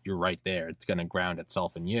release it, you're right there. It's going to ground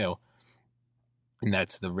itself in you. And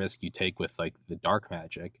that's the risk you take with like the dark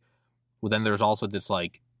magic. Well, then there's also this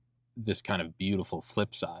kind of beautiful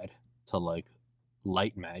flip side to like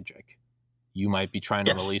light magic. You might be trying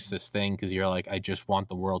to release this thing because you're like, I just want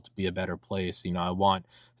the world to be a better place. You know, I want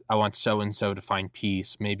so-and-so to find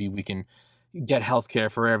peace. Maybe we can get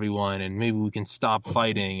healthcare for everyone, and maybe we can stop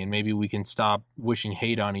fighting, and maybe we can stop wishing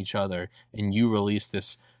hate on each other. And you release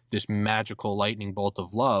this magical lightning bolt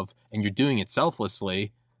of love, and you're doing it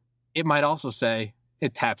selflessly. It might also say,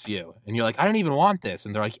 it taps you. And you're like, I didn't even want this.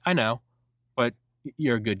 And they're like, I know, but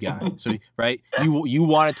you're a good guy. So, right? You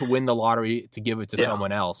wanted to win the lottery to give it to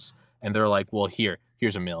someone else. And they're like, well, here's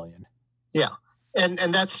 $1 million. Yeah. And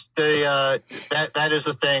that's that is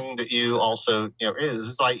a thing that you also,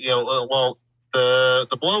 it's like, well, the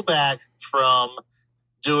blowback from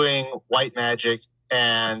doing white magic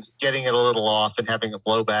and getting it a little off and having a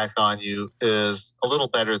blowback on you is a little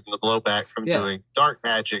better than the blowback from doing dark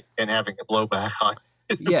magic and having a blowback on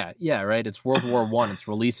you. yeah, right. It's World War I. It's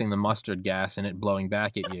releasing the mustard gas and it blowing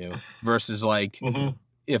back at you versus like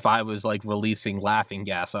if I was like releasing laughing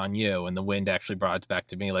gas on you and the wind actually brought it back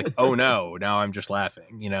to me, like, oh no, now I'm just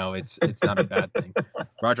laughing. It's not a bad thing.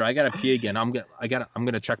 Roger, I gotta pee again. I'm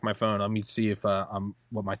gonna check my phone. Let me see if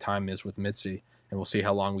what my time is with Mitzi, and we'll see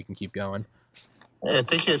how long we can keep going. I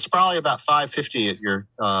think it's probably about 5:50 at your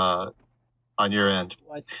on your end.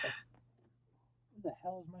 Where the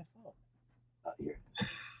hell is my phone? Oh, here.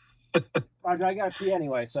 Roger, I gotta pee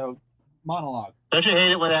anyway, so monologue. Don't you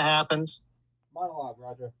hate it when that happens? Monologue,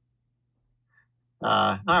 Roger.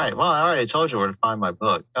 All right. Well, I already told you where to find my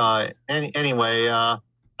book. Anyway,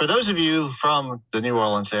 for those of you from the New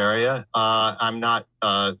Orleans area, I'm not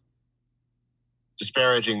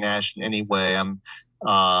disparaging Nash in any way. I'm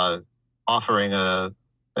offering an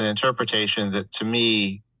interpretation that to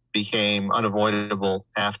me became unavoidable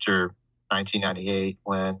after 1998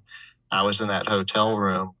 when I was in that hotel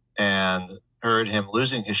room and heard him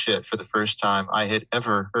losing his shit for the first time I had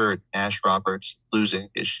ever heard Nash Roberts losing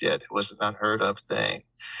his shit. It was an unheard of thing.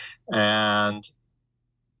 And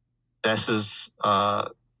this is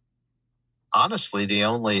honestly the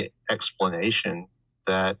only explanation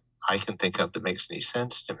that I can think of that makes any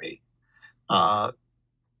sense to me.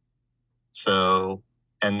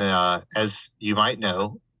 As you might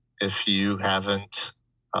know, if you haven't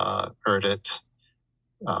heard it,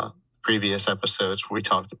 previous episodes where we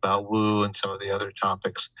talked about woo and some of the other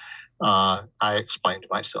topics, I explained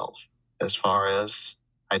myself as far as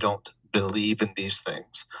I don't believe in these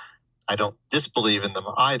things. I don't disbelieve in them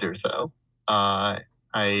either, though.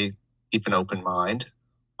 I keep an open mind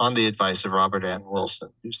on the advice of Robert Ann Wilson,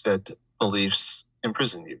 who said beliefs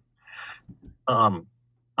imprison you. I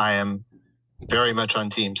am very much on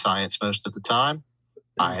team science most of the time.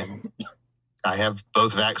 I have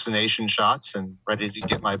both vaccination shots and ready to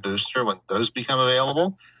get my booster when those become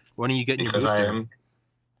available. When are you getting your booster?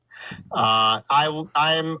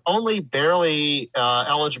 I'm only barely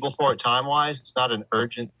eligible for it time-wise. It's not an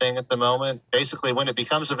urgent thing at the moment. Basically, when it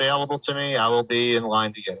becomes available to me, I will be in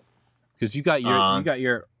line to get it. Because you got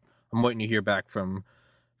your. I'm waiting to hear back from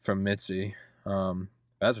Mitzi.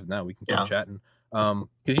 As of now, we can keep chatting.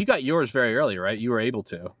 Because you got yours very early, right? You were able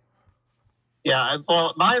to. Yeah,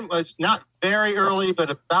 well, mine was not very early,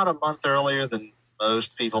 but about a month earlier than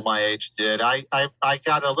most people my age did. I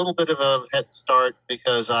got a little bit of a head start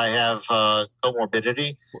because I have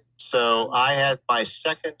comorbidity. So I had my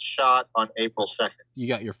second shot on April 2nd. You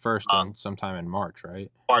got your first one sometime in March,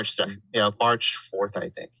 right? March 2nd. Yeah, March 4th, I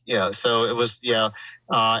think. Yeah, so it was,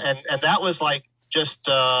 and that was like just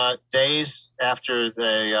days after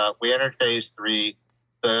we entered phase 3.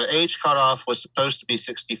 The age cutoff was supposed to be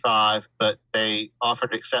 65, but they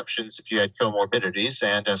offered exceptions if you had comorbidities.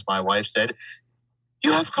 And as my wife said,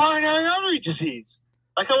 you have coronary artery disease.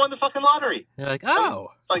 Like I won the fucking lottery. You're like,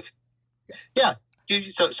 oh. It's like, yeah.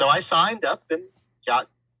 So I signed up and got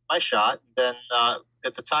my shot. Then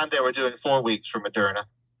at the time they were doing 4 weeks for Moderna.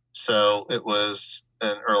 So it was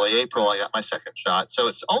in early April I got my second shot. So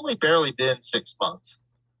it's only barely been 6 months.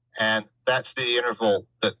 And that's the interval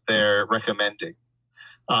that they're recommending.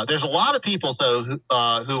 There's a lot of people,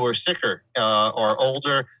 though, who were sicker or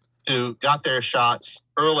older who got their shots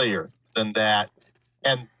earlier than that,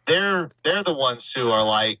 and they're the ones who are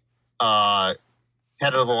like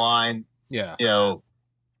head of the line. Yeah,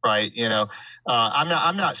 right.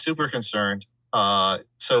 I'm not super concerned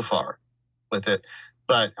so far with it,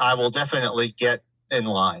 but I will definitely get in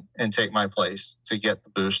line and take my place to get the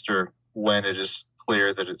booster when it is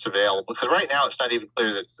clear that it's available, because right now it's not even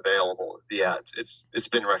clear that it's available. Yeah, it's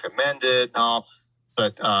been recommended and all,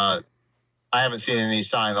 but I haven't seen any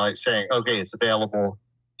sign like saying, okay, it's available,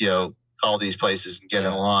 call these places and get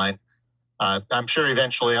in line. I'm sure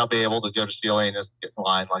eventually I'll be able to go to see Elena's and get in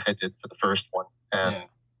line like I did for the first one. And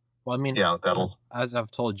Well, I mean, that'll. As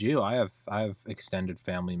I've told you, I have extended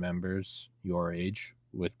family members your age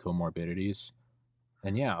with comorbidities,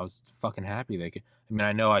 and yeah, I was fucking happy they could. I mean,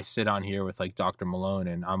 I know I sit on here with like Dr. Malone,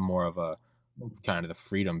 and I'm more of a kind of the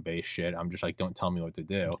freedom based shit. I'm just like, don't tell me what to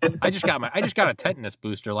do. I just got a tetanus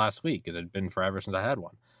booster last week because it'd been forever since I had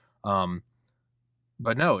one.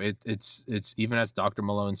 But no, it's even as Dr.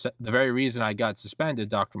 Malone said, the very reason I got suspended,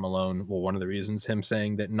 Dr. Malone, well, one of the reasons, him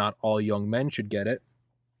saying that not all young men should get it.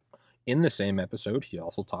 In the same episode, he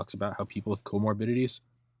also talks about how people with comorbidities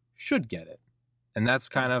should get it. And that's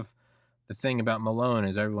kind of the thing about Malone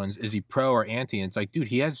is is he pro or anti? And it's like, dude,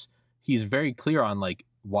 he's very clear on like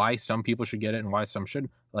why some people should get it and why some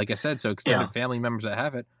shouldn't. Like I said, so extended family members that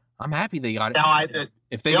have it, I'm happy they got it. Now,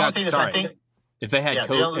 if they got, sorry, if they had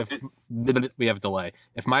COVID, we have a delay.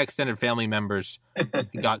 If my extended family members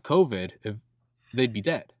got COVID, they'd be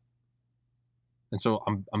dead. And so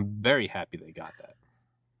I'm very happy they got that.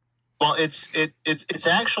 Well, it's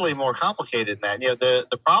actually more complicated than that.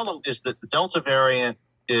 The problem is that the Delta variant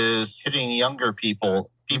is hitting younger people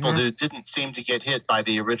who didn't seem to get hit by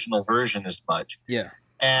the original version as much. Yeah.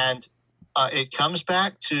 And it comes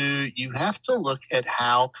back to you have to look at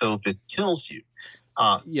how COVID kills you.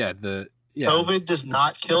 COVID does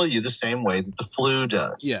not kill you the same way that the flu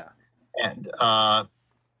does. Yeah. And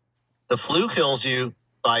the flu kills you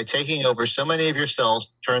by taking over so many of your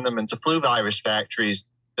cells, turn them into flu virus factories,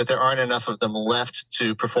 that there aren't enough of them left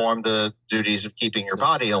to perform the duties of keeping your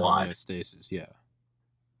body alive. Homeostasis, yeah.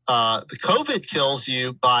 The COVID kills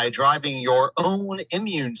you by driving your own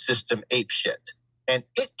immune system apeshit, and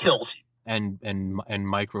it kills you. And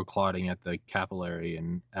microclotting at the capillary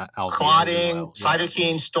and clotting,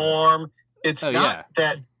 cytokine storm. It's not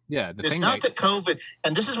that. Yeah, it's not that COVID,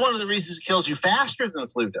 and this is one of the reasons it kills you faster than the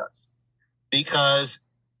flu does, because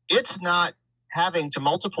it's not having to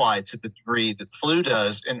multiply to the degree that flu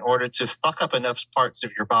does in order to fuck up enough parts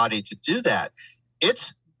of your body to do that.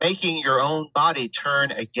 It's making your own body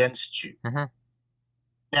turn against you. Mm-hmm.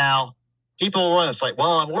 Now, people run, it's like,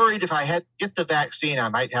 well, I'm worried if I get the vaccine, I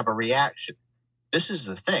might have a reaction. This is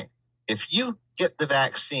the thing. If you get the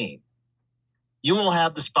vaccine, you will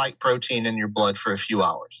have the spike protein in your blood for a few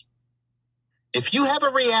hours. If you have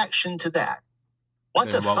a reaction to that, what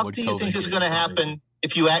the fuck do you think is going to happen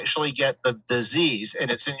if you actually get the disease and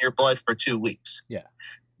it's in your blood for 2 weeks? Yeah.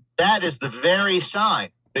 That is the very sign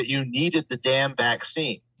that you needed the damn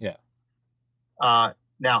vaccine. Yeah.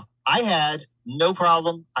 Now, I had no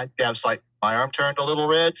problem. I was like, my arm turned a little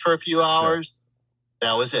red for a few hours. Sure.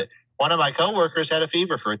 That was it. One of my coworkers had a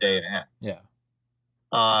fever for a day and a half. Yeah.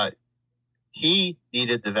 He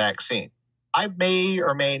needed the vaccine. I may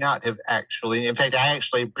or may not have actually. In fact, I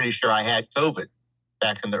actually am pretty sure I had COVID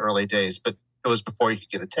back in the early days, but it was before you could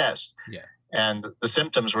get a test. Yeah. And the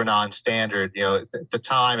symptoms were non-standard. At the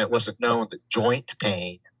time, it wasn't known that joint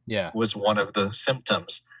pain was one of the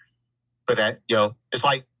symptoms. But it's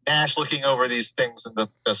like Nash looking over these things, and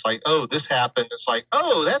it's like, oh, this happened. It's like,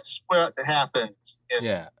 oh, that's what happened.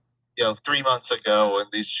 3 months ago,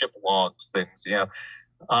 and these ship logs things.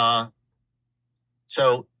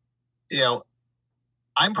 So,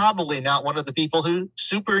 I'm probably not one of the people who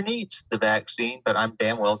super needs the vaccine, but I'm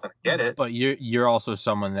damn well going to get it. But you're also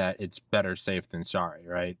someone that it's better safe than sorry,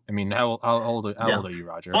 right? I mean, how old are you,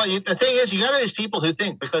 Roger? Well, the thing is, you got these people who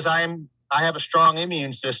think because I have a strong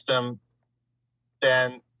immune system,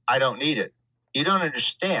 then I don't need it. You don't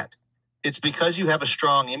understand. It's because you have a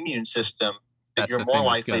strong immune system that you're more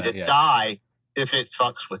likely to die if it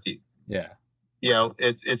fucks with you. Yeah.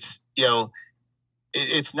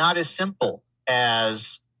 It's not as simple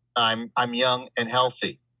as I'm young and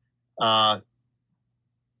healthy. There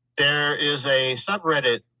is a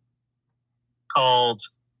subreddit called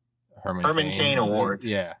Herman Cain Award.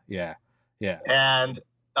 Yeah. And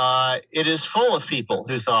it is full of people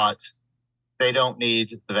who thought they don't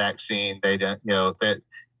need the vaccine. They don't, the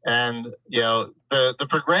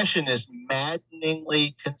progression is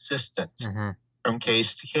maddeningly consistent from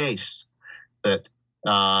case to case. That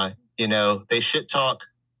they shit talk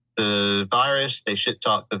the virus, they shit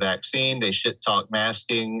talk the vaccine, they shit talk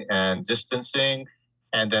masking and distancing,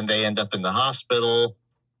 and then they end up in the hospital,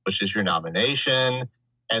 which is your nomination,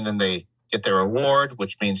 and then they get their award,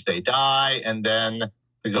 which means they die, and then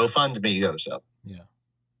the GoFundMe goes up. Yeah.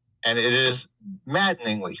 And it is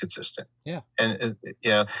maddeningly consistent. Yeah. And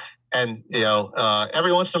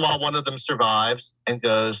every once in a while, one of them survives and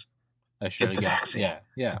goes, I should get the vaccine.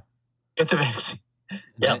 Yeah. Get the vaccine.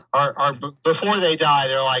 Yeah. Or before they die,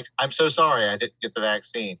 they're like, I'm so sorry I didn't get the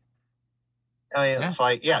vaccine. I mean, it's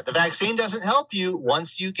like, the vaccine doesn't help you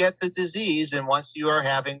once you get the disease and once you are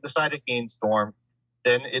having the cytokine storm.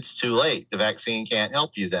 then it's too late. The vaccine can't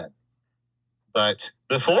help you then. But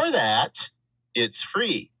before that, it's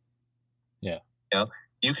free. Yeah.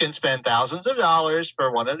 You can spend thousands of dollars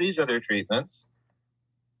for one of these other treatments,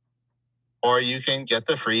 or you can get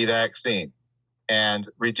the free vaccine and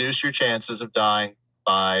reduce your chances of dying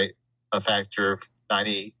by a factor of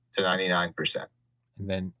 90 to 99%.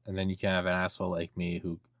 And then you can have an asshole like me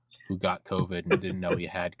who got COVID and didn't know he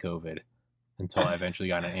had COVID until I eventually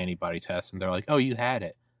got an antibody test, and they're like, "Oh, you had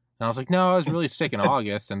it." And I was like, "No, I was really sick in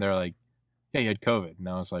August." And they're like, "Yeah, you had COVID." And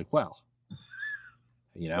I was like, "Well,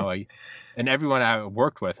 and everyone I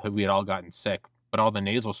worked with, we had all gotten sick, but all the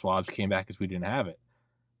nasal swabs came back because we didn't have it.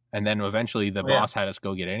 And then eventually the boss had us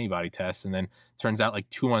go get antibody tests. And then turns out like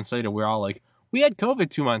 2 months later, we're all like, we had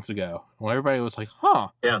COVID 2 months ago. Well, everybody was like, huh.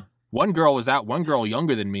 Yeah. One girl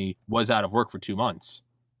younger than me was out of work for 2 months.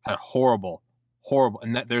 Had horrible.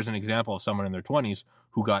 And there's an example of someone in their 20s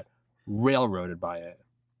who got railroaded by it.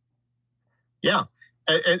 Yeah.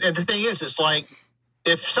 And the thing is, it's like,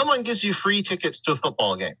 if someone gives you free tickets to a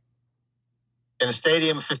football game in a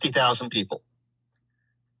stadium of 50,000 people,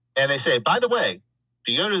 and they say, by the way, if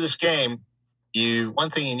you go to this game, one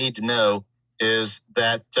thing you need to know is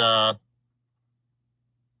that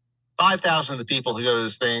 5,000 of the people who go to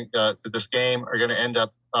this game are going to end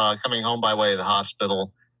up coming home by way of the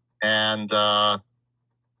hospital, and about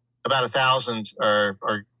 1,000 are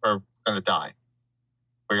going to die.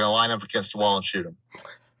 We're going to line up against the wall and shoot them.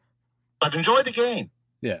 But enjoy the game.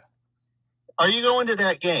 Yeah. Are you going to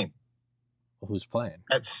that game? Well, who's playing?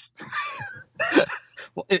 That's.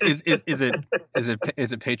 Well, is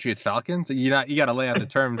it Patriots Falcons? You got to lay out the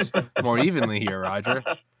terms more evenly here, Roger.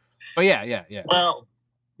 But yeah. Well,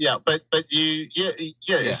 yeah, but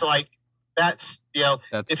it's like that's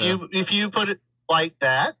if you put it like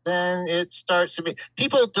that, then it starts to be,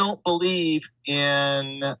 people don't believe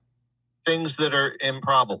in things that are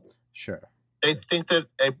improbable. Sure. They think that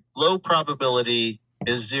a low probability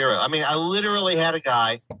is zero. I mean, I literally had a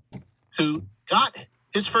guy who got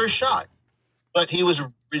his first shot, but he was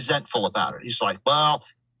resentful about it. He's like, well,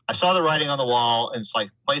 I saw the writing on the wall, and it's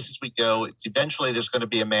like places we go, it's eventually there's going to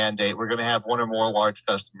be a mandate. We're going to have one or more large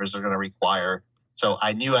customers that are going to require. So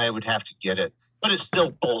I knew I would have to get it, but it's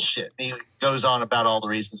still bullshit. And he goes on about all the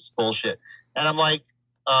reasons it's bullshit. And I'm like,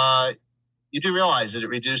 you do realize that it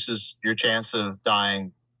reduces your chance of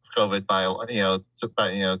dying of COVID by like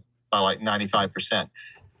 95%. And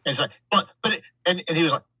he's like, but he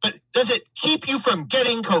was like, but does it keep you from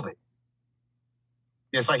getting COVID?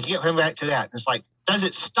 It's like, you get him back to that. And it's like, does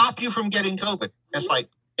it stop you from getting COVID? And it's like,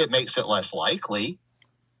 it makes it less likely.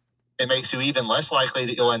 It makes you even less likely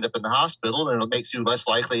that you'll end up in the hospital, and it makes you less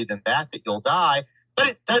likely than that you'll die.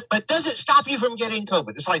 But does it stop you from getting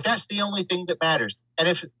COVID? It's like, that's the only thing that matters. And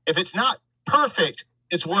if it's not perfect,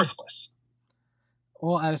 it's worthless.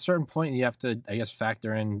 Well, at a certain point, you have to, I guess,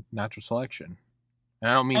 factor in natural selection. And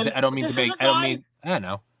I don't mean I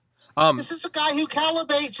know. This is a guy who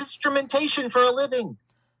calibrates instrumentation for a living.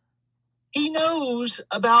 He knows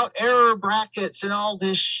about error brackets and all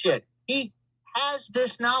this shit. He has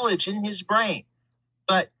this knowledge in his brain.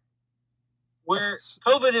 But where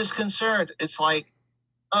COVID is concerned, it's like,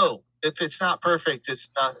 oh, if it's not perfect, it's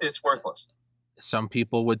worthless. Some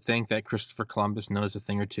people would think that Christopher Columbus knows a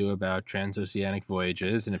thing or two about transoceanic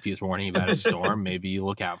voyages, and if he's warning about a storm, maybe you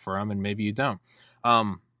look out for him, and maybe you don't.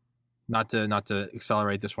 Not to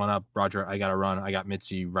accelerate this one up, Roger, I got to run. I got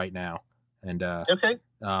Mitzi right now. And okay.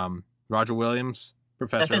 Roger Williams,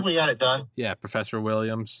 Professor. I think we got it done. Yeah, Professor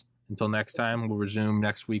Williams. Until next time, we'll resume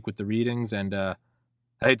next week with the readings. And I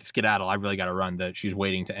hate to skedaddle. I really got to run. She's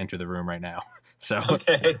waiting to enter the room right now. So,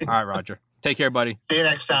 okay. All right, Roger. Take care, buddy. See you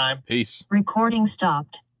next time. Peace. Recording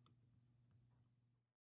stopped.